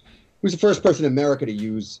thing, but he was the first person in America to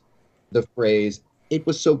use the phrase it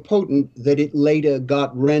was so potent that it later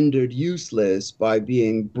got rendered useless by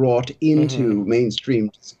being brought into mainstream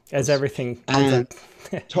as discourse everything ends and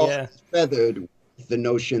up. tossed Yeah. feathered with the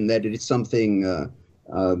notion that it is something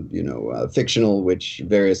fictional, which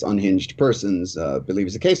various unhinged persons believe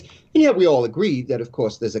is the case. And yet we all agree that, of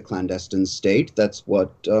course, there's a clandestine state. That's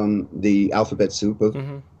what the alphabet soup of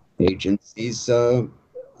agencies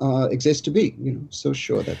exist to be. So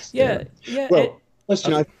sure, that's Yeah, there. yeah. Well,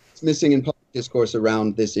 question I Okay. think is missing in public discourse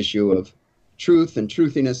around this issue of truth and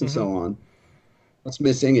truthiness and so on. What's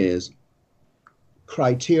missing is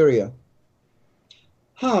criteria.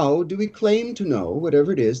 How do we claim to know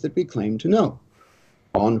whatever it is that we claim to know?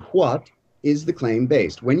 On what is the claim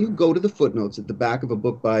based? When you go to the footnotes at the back of a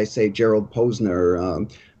book by, say, Gerald Posner,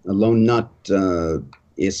 a lone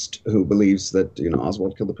nut-ist who believes that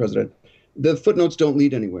Oswald killed the president, the footnotes don't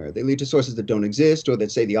lead anywhere. They lead to sources that don't exist or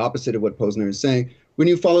that say the opposite of what Posner is saying. When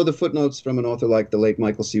you follow the footnotes from an author like the late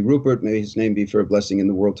Michael C. Rupert, may his name be for a blessing in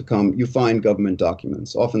the world to come, you find government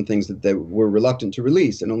documents, often things that they were reluctant to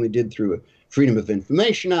release and only did through a Freedom of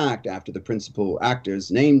Information Act after the principal actors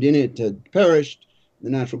named in it had perished, the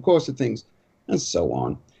natural course of things, and so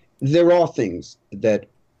on. There are things that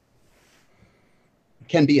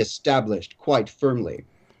can be established quite firmly.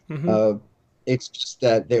 It's just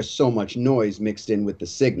that there's so much noise mixed in with the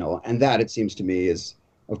signal, and that, it seems to me, is,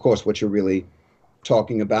 of course, what you're really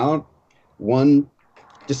talking about. One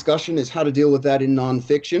discussion is how to deal with that in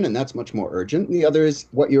nonfiction, and that's much more urgent. And the other is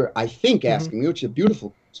what you're, I think, asking me, which is a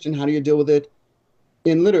beautiful question. How do you deal with it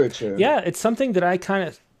in literature? Yeah, it's something that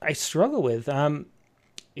I struggle with.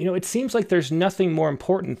 It seems like there's nothing more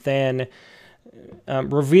important than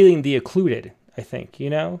revealing the occluded, I think,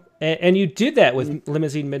 and you did that with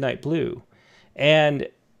Limousine Midnight Blue. And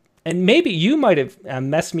maybe you might have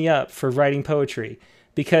messed me up for writing poetry,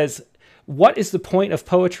 because what is the point of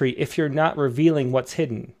poetry if you're not revealing what's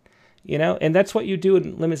hidden, And that's what you do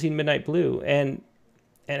in Limousine Midnight Blue. And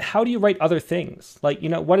how do you write other things? Like,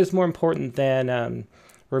 what is more important than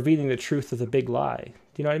revealing the truth of the big lie? Do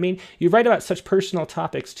you know what I mean? You write about such personal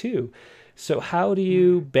topics too. So how do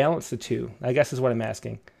you balance the two, I guess is what I'm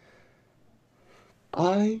asking.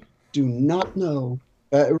 I do not know.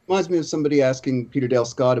 It reminds me of somebody asking Peter Dale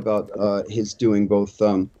Scott about his doing both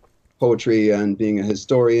poetry and being a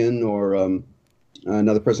historian, or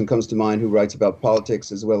another person comes to mind who writes about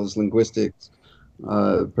politics as well as linguistics,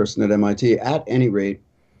 a person at MIT. At any rate,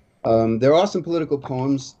 there are some political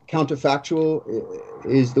poems. Counterfactual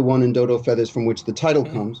is the one in Dodo Feathers from which the title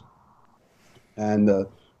comes. And the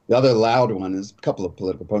other loud one is a couple of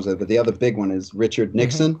political poems, but the other big one is Richard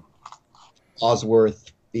Nixon,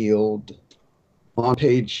 Osworth Field. On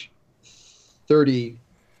page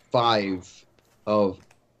 35 of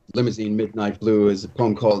Limousine Midnight Blue is a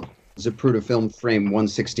poem called Zapruder Film Frame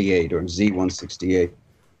 168, or Z168.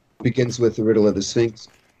 Begins with the riddle of the Sphinx.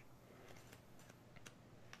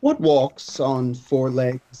 What walks on 4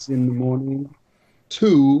 legs in the morning,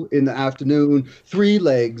 2 in the afternoon, 3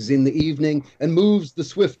 legs in the evening, and moves the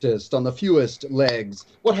swiftest on the fewest legs?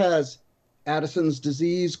 What has Addison's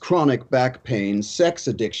disease, chronic back pain, sex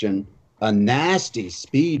addiction, a nasty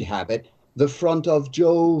speed habit, the front of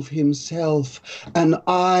Jove himself, an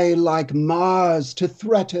eye like Mars to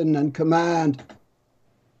threaten and command,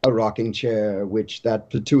 a rocking chair which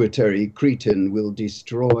that pituitary cretin will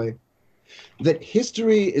destroy, that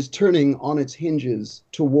history is turning on its hinges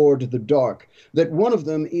toward the dark, that one of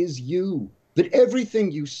them is you, that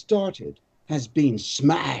everything you started has been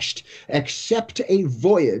smashed, except a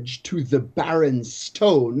voyage to the barren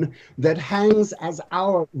stone that hangs as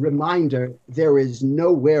our reminder there is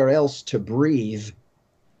nowhere else to breathe.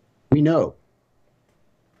 We know.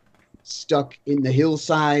 Stuck in the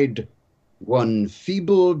hillside, one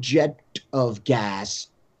feeble jet of gas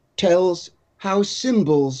tells how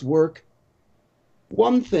symbols work.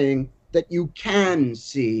 One thing that you can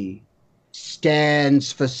see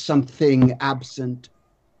stands for something absent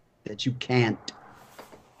that you can't.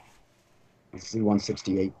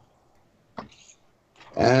 Z168.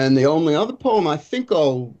 And the only other poem I think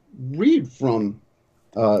I'll read from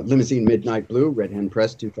Limousine Midnight Blue, Red Hen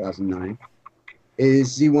Press, 2009,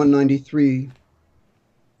 is Z193.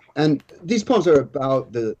 And these poems are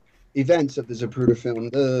about the events of the Zapruder film,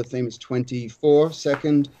 the famous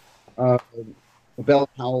 24-second bell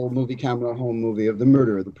Powell movie camera home movie of the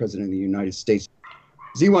murder of the President of the United States.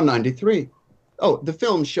 Z193. Oh, the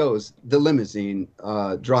film shows the limousine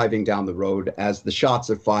driving down the road as the shots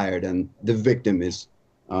are fired and the victim is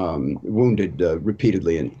wounded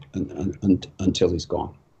repeatedly until he's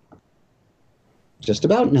gone. Just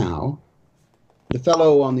about now, the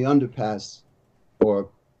fellow on the underpass or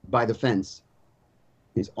by the fence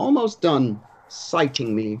is almost done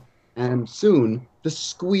sighting me, and soon the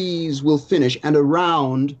squeeze will finish, and a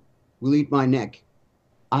round will eat my neck.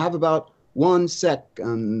 I have about 1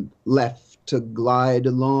 second left to glide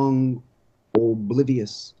along,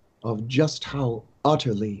 oblivious of just how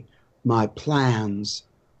utterly my plans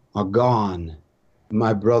are gone.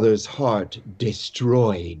 My brother's heart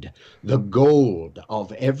destroyed, the gold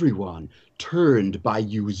of everyone turned by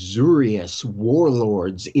usurious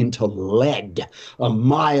warlords into lead, a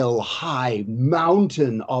mile-high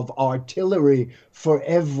mountain of artillery for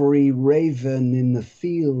every raven in the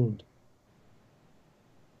field.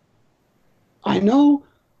 I know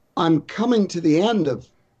I'm coming to the end of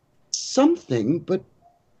something, but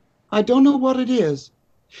I don't know what it is.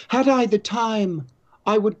 Had I the time,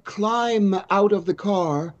 I would climb out of the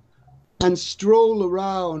car and stroll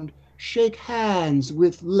around, shake hands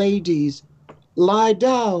with ladies, lie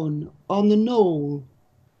down on the knoll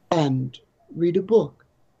and read a book.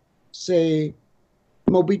 Say,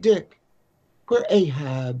 Moby Dick, where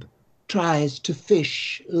Ahab tries to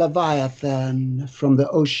fish Leviathan from the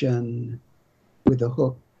ocean with a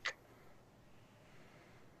hook.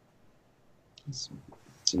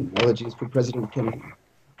 Some elegies for President Kennedy.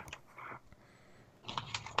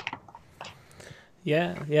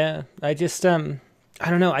 Yeah. I just, I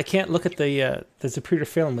don't know. I can't look at the Zapruder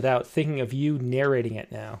film without thinking of you narrating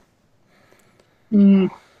it now.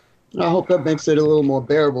 I hope that makes it a little more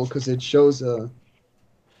bearable, because it shows an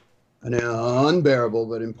unbearable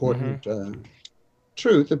but important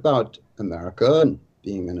truth about America and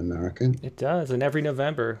being an American. It does. And every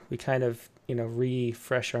November, we kind of,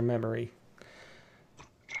 refresh our memory.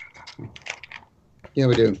 Yeah,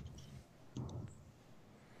 we do.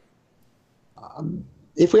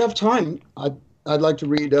 If we have time, I'd like to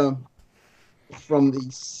read from the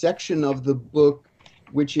section of the book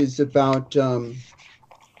which is about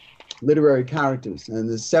literary characters. And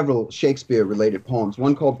there's several Shakespeare-related poems.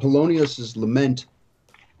 One called Polonius's Lament,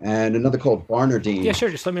 and another called Barnardine. Yeah, sure.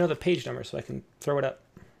 Just let me know the page number so I can throw it up.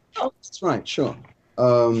 Oh, that's right. Sure.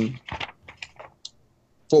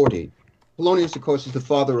 40. Polonius, of course, is the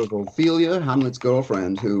father of Ophelia, Hamlet's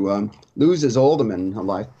girlfriend, who loses all the men in her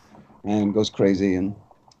life and goes crazy and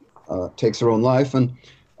takes her own life. And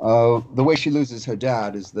the way she loses her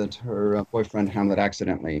dad is that her boyfriend Hamlet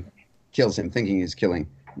accidentally kills him, thinking he's killing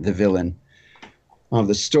the villain of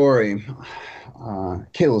the story.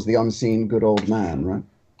 Kills the unseen good old man, right?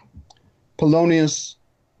 Polonius'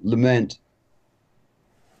 Lament.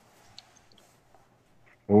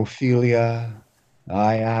 Ophelia,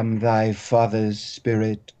 I am thy father's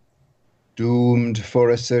spirit, doomed for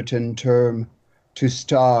a certain term to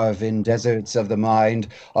starve in deserts of the mind,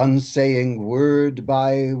 unsaying word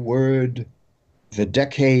by word the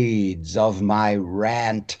decades of my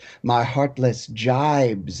rant, my heartless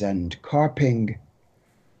jibes and carping.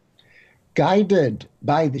 Guided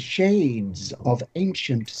by the shades of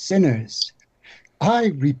ancient sinners,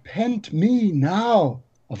 I repent me now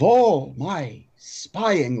of all my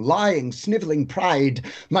spying, lying, sniveling pride,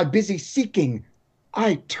 my busy seeking.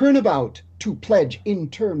 I turn about to pledge in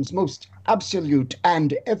terms most absolute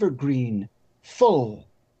and evergreen, full,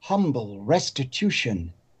 humble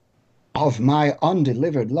restitution of my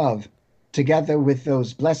undelivered love, together with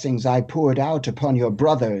those blessings I poured out upon your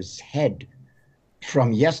brother's head,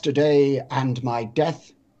 from yesterday and my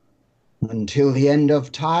death until the end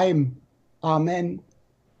of time. Amen.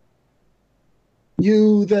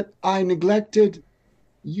 You that I neglected,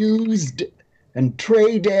 used, and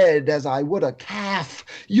traded as I would a calf,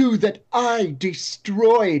 you that I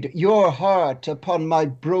destroyed your heart upon my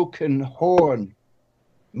broken horn,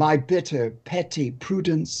 my bitter, petty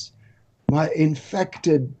prudence, my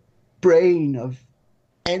infected brain of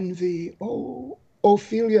envy. Oh,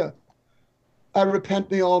 Ophelia, I repent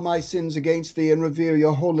me all my sins against thee and revere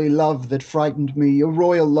your holy love that frightened me. Your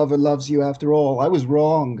royal lover loves you after all. I was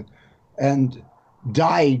wrong and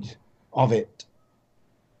died of it.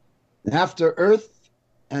 After earth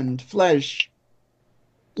and flesh,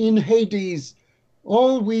 in Hades,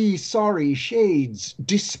 all we sorry shades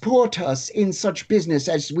disport us in such business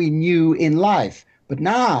as we knew in life. But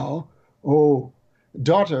now, oh,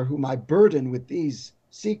 daughter, whom I burden with these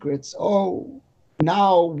secrets, oh,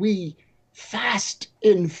 now we fast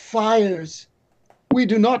in fires. We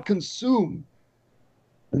do not consume.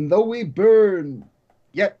 And though we burn,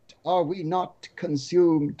 yet are we not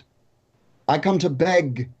consumed. I come to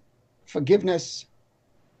beg forgiveness.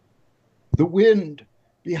 The wind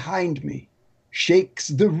behind me shakes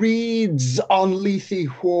the reeds on Lethe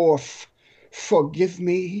wharf. Forgive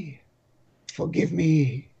me, forgive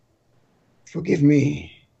me, forgive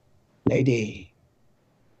me, lady.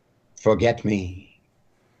 Forget me.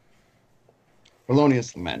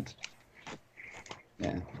 Polonius' Lament.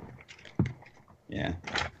 Yeah. Yeah.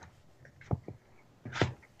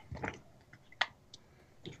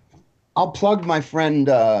 I'll plug my friend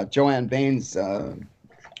Joanne Bain's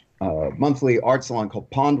monthly art salon called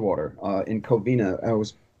Pondwater in Covina. I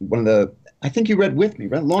was one of the. I think you read with me,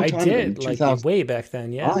 read a long I time ago in did, like 2000. way back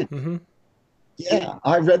then. Yeah. Right. Mm-hmm. Yeah,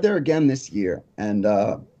 I read there again this year, and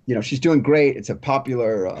she's doing great. It's a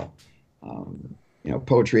popular,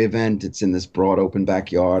 poetry event. It's in this broad, open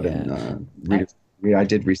backyard, Yeah. and I, I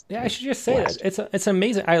did Yeah, recently. I should just say that it's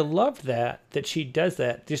amazing. I love that she does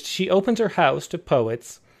that. Just she opens her house to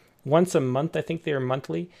poets once a month. I think they are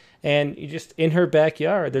monthly, and you just in her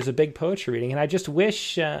backyard there's a big poetry reading. And I just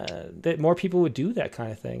wish that more people would do that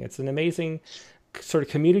kind of thing. It's an amazing sort of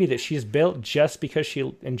community that she's built just because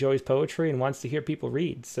she enjoys poetry and wants to hear people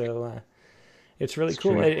read. So it's really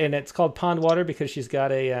cool, true. and it's called Pond Water because she's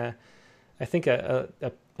got I think a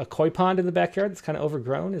koi pond in the backyard that's kind of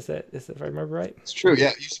overgrown. Is that if I remember right? It's true. Yeah,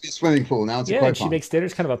 it used to be a swimming pool. Now it's a Yeah, koi and she pond. makes dinner.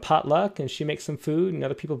 It's kind of a potluck, and she makes some food, and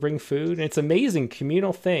other people bring food, and it's an amazing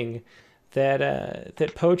communal thing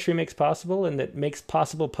that poetry makes possible, and that makes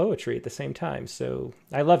possible poetry at the same time. So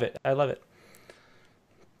I love it. I love it.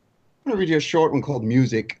 I'm going to read you a short one called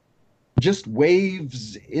Music. Just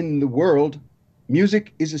waves in the world.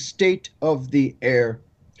 Music is a state of the air.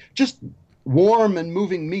 Just warm and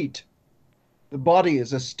moving meat. The body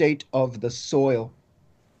is a state of the soil.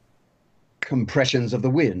 Compressions of the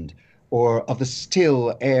wind or of the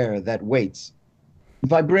still air that waits.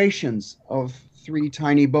 Vibrations of three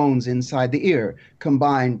tiny bones inside the ear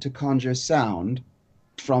combine to conjure sound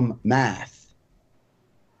from math.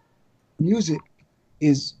 Music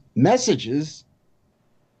is messages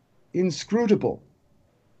inscrutable.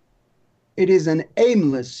 It is an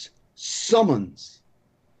aimless summons.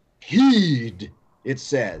 Heed, it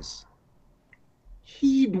says.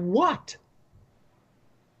 Heed what?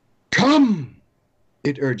 Come,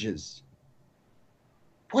 it urges.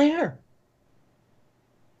 Where?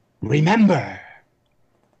 Remember.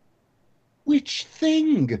 Which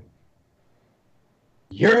thing?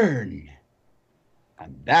 Yearn.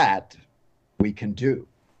 And that we can do.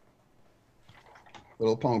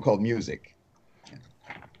 Little poem called Music.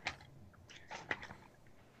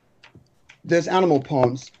 There's animal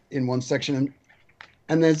poems in one section,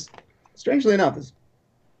 and there's, strangely enough, there's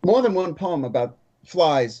more than one poem about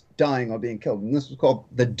flies dying or being killed, and this was called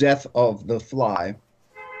The Death of the Fly.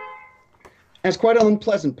 And it's quite an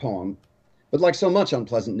unpleasant poem, but like so much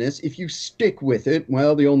unpleasantness, if you stick with it,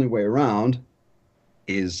 well, the only way around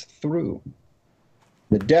is through.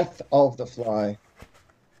 The Death of the Fly.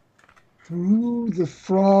 Through the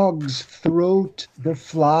frog's throat the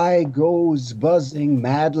fly goes buzzing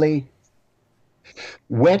madly,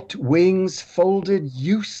 wet wings folded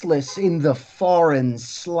useless in the foreign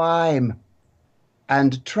slime,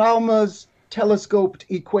 and Trauma's telescoped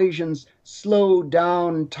equations slow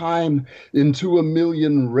down time into a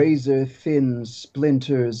million razor-thin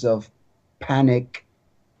splinters of panic,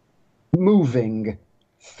 moving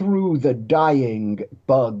through the dying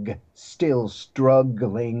bug still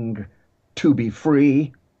struggling to be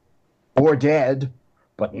free or dead,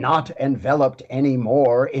 but not enveloped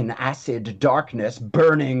anymore in acid darkness,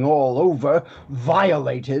 burning all over,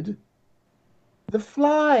 violated. The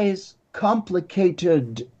fly's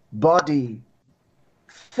complicated body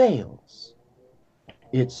fails.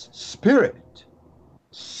 Its spirit,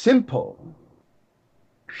 simple,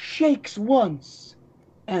 shakes once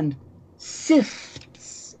and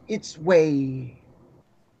sifts its way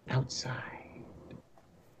outside.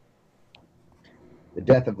 The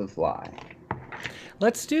Death of the Fly.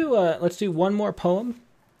 Let's do one more poem,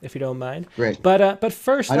 if you don't mind. Great. But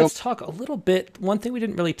first, let's talk a little bit. One thing we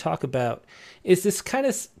didn't really talk about is this kind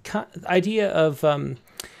of idea of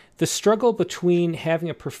the struggle between having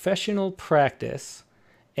a professional practice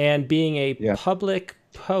and being a public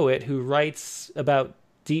poet who writes about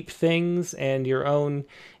deep things and your own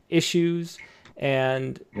issues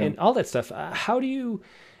and all that stuff. How do you?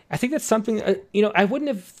 I think that's something, I wouldn't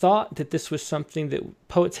have thought that this was something that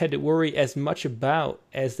poets had to worry as much about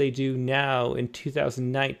as they do now in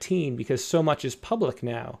 2019, because so much is public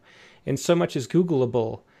now and so much is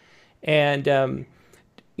Googleable. And,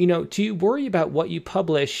 do you worry about what you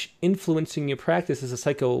publish influencing your practice as a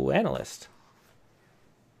psychoanalyst?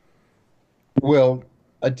 Well,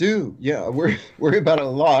 I do. Yeah, I worry about it a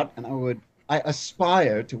lot, and I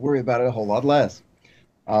aspire to worry about it a whole lot less.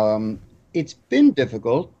 It's been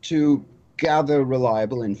difficult to gather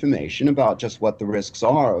reliable information about just what the risks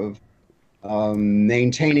are of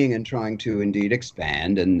maintaining and trying to indeed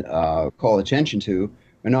expand and call attention to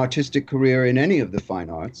an artistic career in any of the fine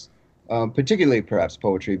arts, particularly perhaps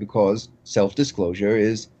poetry, because self-disclosure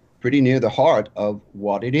is pretty near the heart of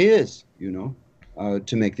what it is,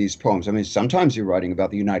 to make these poems. I mean, sometimes you're writing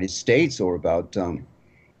about the United States or about,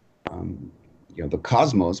 the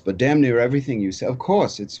cosmos, but damn near everything you say, of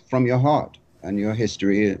course, it's from your heart and your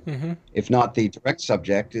history. If not the direct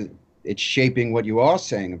subject, it's shaping what you are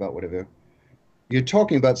saying about whatever you're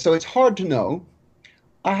talking about. So it's hard to know.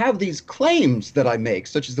 I have these claims that I make,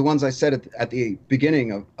 such as the ones I said at the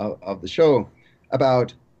beginning of the show,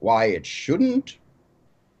 about why it shouldn't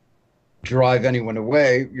drive anyone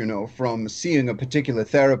away, from seeing a particular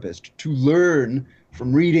therapist, to learn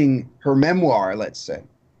from reading her memoir, let's say,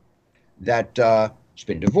 that she's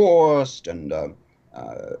been divorced and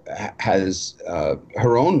has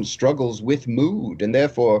her own struggles with mood, and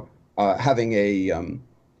therefore having a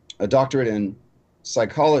doctorate in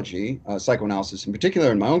psychology, psychoanalysis in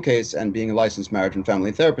particular, in my own case, and being a licensed marriage and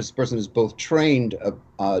family therapist, a person who's both trained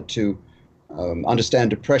to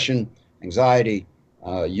understand depression, anxiety,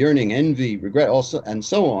 yearning, envy, regret, also, and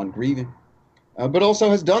so on, grieving, but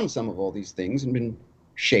also has done some of all these things and been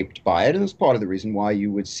shaped by it. And it's part of the reason why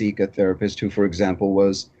you would seek a therapist who, for example,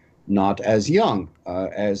 was not as young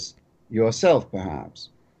as yourself, perhaps.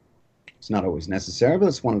 It's not always necessary, but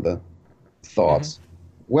it's one of the thoughts.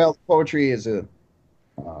 Well, poetry is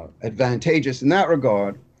advantageous in that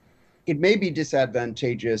regard. It may be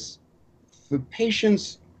disadvantageous for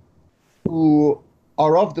patients who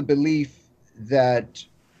are of the belief that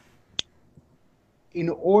in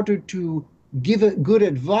order to give good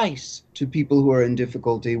advice to people who are in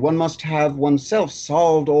difficulty, one must have oneself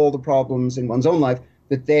solved all the problems in one's own life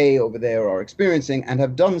that they over there are experiencing, and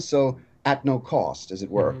have done so at no cost, as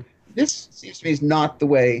it were. This seems to me is not the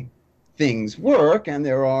way things work, and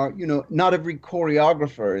there are, not every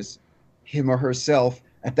choreographer is him or herself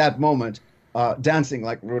at that moment dancing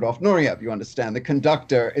like Rudolf Nureyev, you understand. The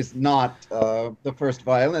conductor is not the first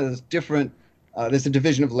violin. There's different, there's a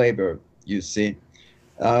division of labor, you see.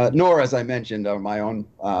 Nor, as I mentioned, my own,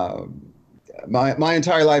 my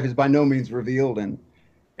entire life is by no means revealed in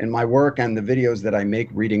my work and the videos that I make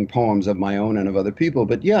reading poems of my own and of other people.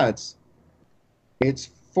 But yeah, it's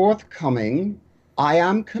forthcoming. I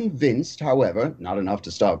am convinced, however, not enough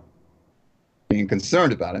to stop being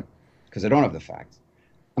concerned about it, because I don't have the facts.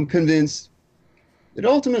 I'm convinced that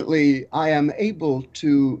ultimately I am able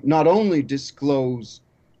to not only disclose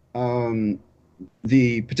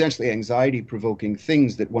the potentially anxiety-provoking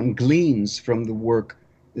things that one gleans from the work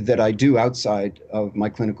that I do outside of my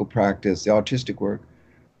clinical practice, the artistic work,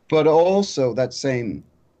 but also that same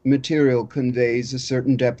material conveys a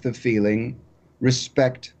certain depth of feeling,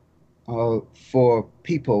 respect for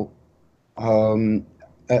people, a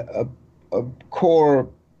core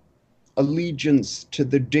allegiance to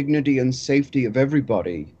the dignity and safety of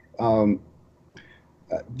everybody,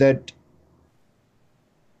 that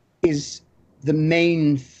is the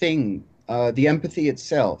main thing, the empathy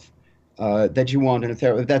itself that you want in a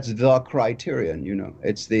therapist. That's the criterion,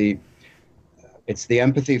 it's the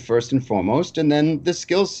empathy first and foremost, and then the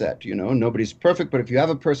skill set. Nobody's perfect, but if you have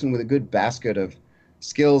a person with a good basket of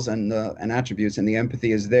skills and attributes, and the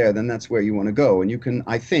empathy is there, then that's where you want to go. And you can,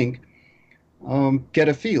 I think, get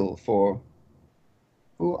a feel for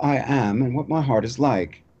who I am and what my heart is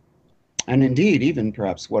like. And indeed, even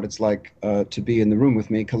perhaps what it's like to be in the room with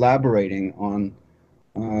me, collaborating on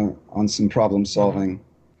some problem solving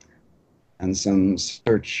and some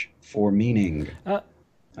search for meaning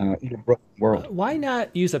in a broken world. Why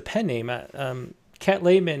not use a pen name? Kat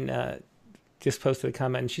Lehman just posted a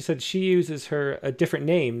comment, and she said she uses her different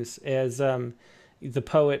names as the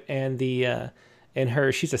poet and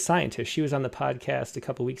she's a scientist. She was on the podcast a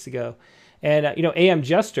couple weeks ago. And, A.M.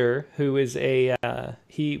 Juster, who is we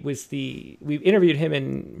interviewed him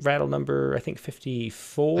in Rattle number, I think,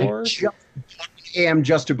 54. A.M.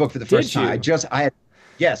 Juster book for the first time.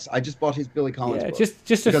 Yes, I just bought his Billy Collins book.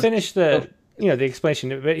 Just to finish the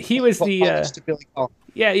explanation. But he was he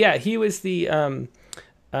was the,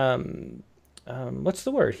 what's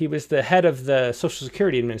the word? He was the head of the Social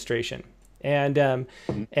Security Administration. And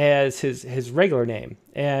as his regular name,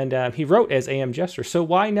 and he wrote as A.M. Juster. So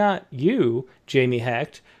why not you, Jamey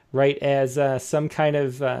Hecht, write as some kind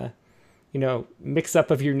of mix up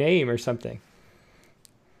of your name or something?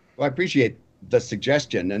 Well, I appreciate the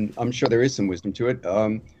suggestion, and I'm sure there is some wisdom to it.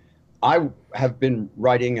 I have been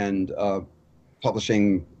writing and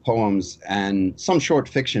publishing poems and some short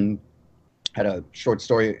fiction. Had a short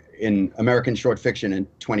story in American Short Fiction in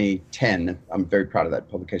 2010. I'm very proud of that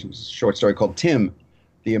publication. It's a short story called Tim,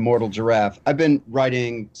 the Immortal Giraffe. I've been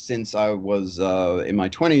writing since I was in my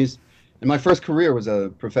 20s, and my first career was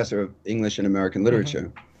a professor of English and American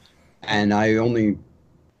literature. And I only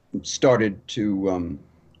started to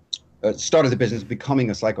started the business becoming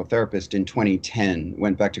a psychotherapist in 2010.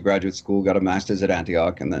 Went back to graduate school, got a master's at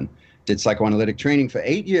Antioch, and then did psychoanalytic training for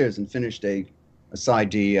 8 years and finished a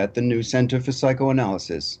PsyD at the new Center for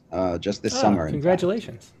Psychoanalysis just this summer.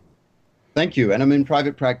 Congratulations. Thank you. And I'm in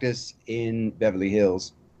private practice in Beverly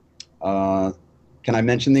Hills. Can I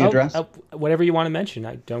mention the address? Whatever you want to mention.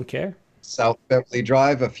 I don't care. South Beverly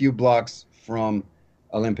Drive, a few blocks from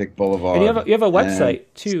Olympic Boulevard. And you have a website,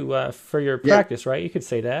 too, for your practice, right? You could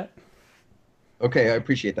say that. Okay, I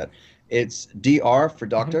appreciate that. It's DR for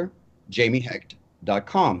doctor,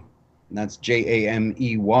 jameyhecht.com. And that's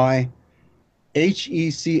JameyHecht.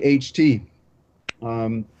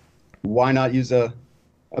 Why not use a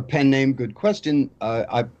pen name? Good question.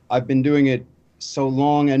 I've been doing it so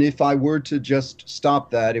long, and if I were to just stop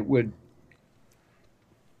that,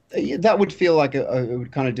 that would feel like it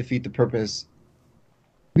would kind of defeat the purpose.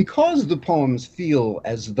 Because the poems feel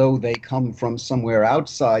as though they come from somewhere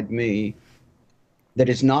outside me that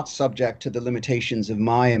is not subject to the limitations of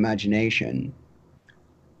my imagination,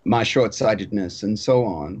 my short-sightedness, and so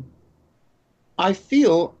on, I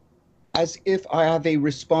feel as if I have a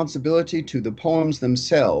responsibility to the poems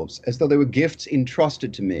themselves, as though they were gifts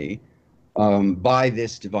entrusted to me by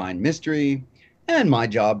this divine mystery. And my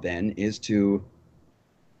job then is to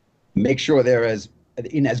make sure they're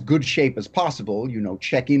in as good shape as possible,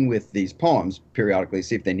 check in with these poems periodically,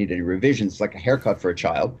 see if they need any revisions, like a haircut for a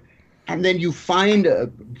child. And then you find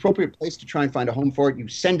an appropriate place to try and find a home for it. You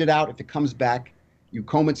send it out. If it comes back, you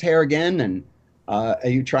comb its hair again, and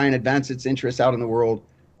you try and advance its interests out in the world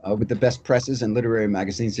with the best presses and literary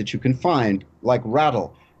magazines that you can find, like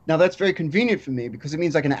Rattle. Now, that's very convenient for me because it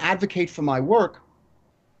means I can advocate for my work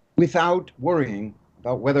without worrying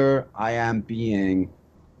about whether I am being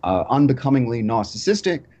unbecomingly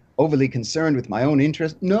narcissistic, overly concerned with my own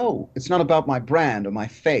interest. No, it's not about my brand or my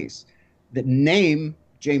face. The name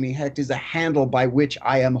Jamey Hecht is a handle by which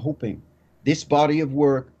I am hoping this body of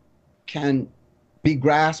work can be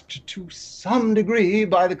grasped to some degree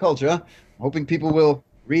by the culture, hoping people will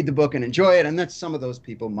read the book and enjoy it, and that some of those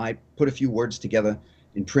people might put a few words together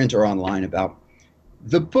in print or online about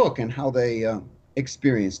the book and how they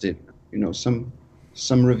experienced it.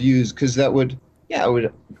 Some reviews, because that would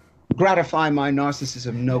gratify my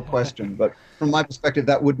narcissism, no question. But from my perspective,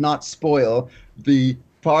 that would not spoil the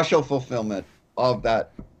partial fulfillment of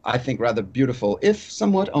that, I think, rather beautiful, if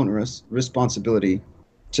somewhat onerous, responsibility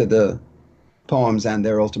to the poems and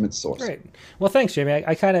their ultimate source. Great. Well, thanks, Jamey.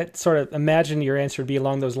 I kind of sort of imagined your answer would be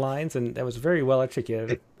along those lines, and that was very well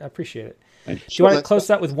articulated. I appreciate it. Do you want to close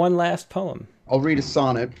out with one last poem? I'll read a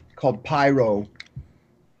sonnet called Pyro.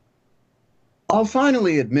 I'll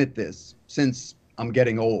finally admit this, since I'm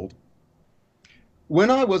getting old. When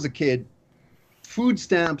I was a kid, food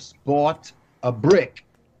stamps bought a brick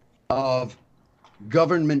of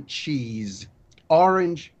government cheese.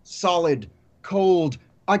 Orange, solid, cold.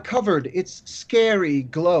 I covered its scary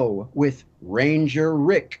glow with Ranger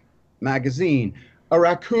Rick magazine, a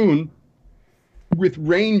raccoon with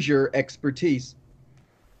ranger expertise.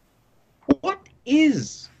 What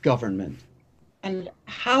is government? And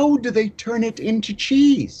how do they turn it into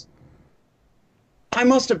cheese? I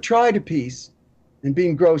must have tried a piece, and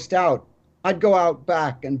being grossed out, I'd go out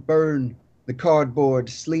back and burn the cardboard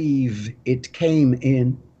sleeve it came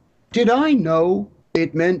in. Did I know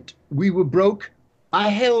it meant we were broke? I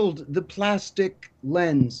held the plastic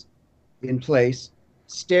lens in place,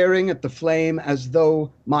 staring at the flame as though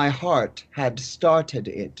my heart had started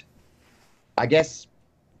it. I guess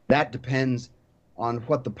that depends on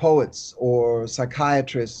what the poets or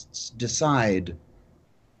psychiatrists decide.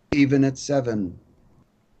 Even at 7,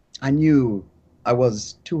 I knew I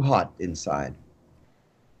was too hot inside.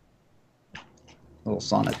 A little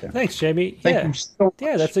sonnet there. Thanks, Jamey. Thank you so much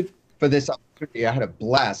that's for this opportunity. I had a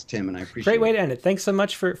blast, Tim, and I appreciate it. Great way to end it. Thanks so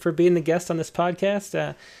much for being the guest on this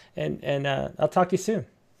podcast, and I'll talk to you soon.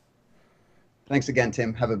 Thanks again,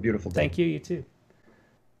 Tim. Have a beautiful day. Thank you. You too.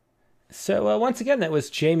 So once again, that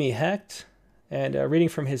was Jamey Hecht, and reading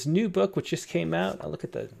from his new book, which just came out. I'll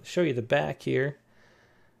show you the back here.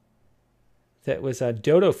 That was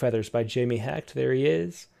Dodo Feathers by Jamey Hecht. There he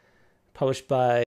is, published by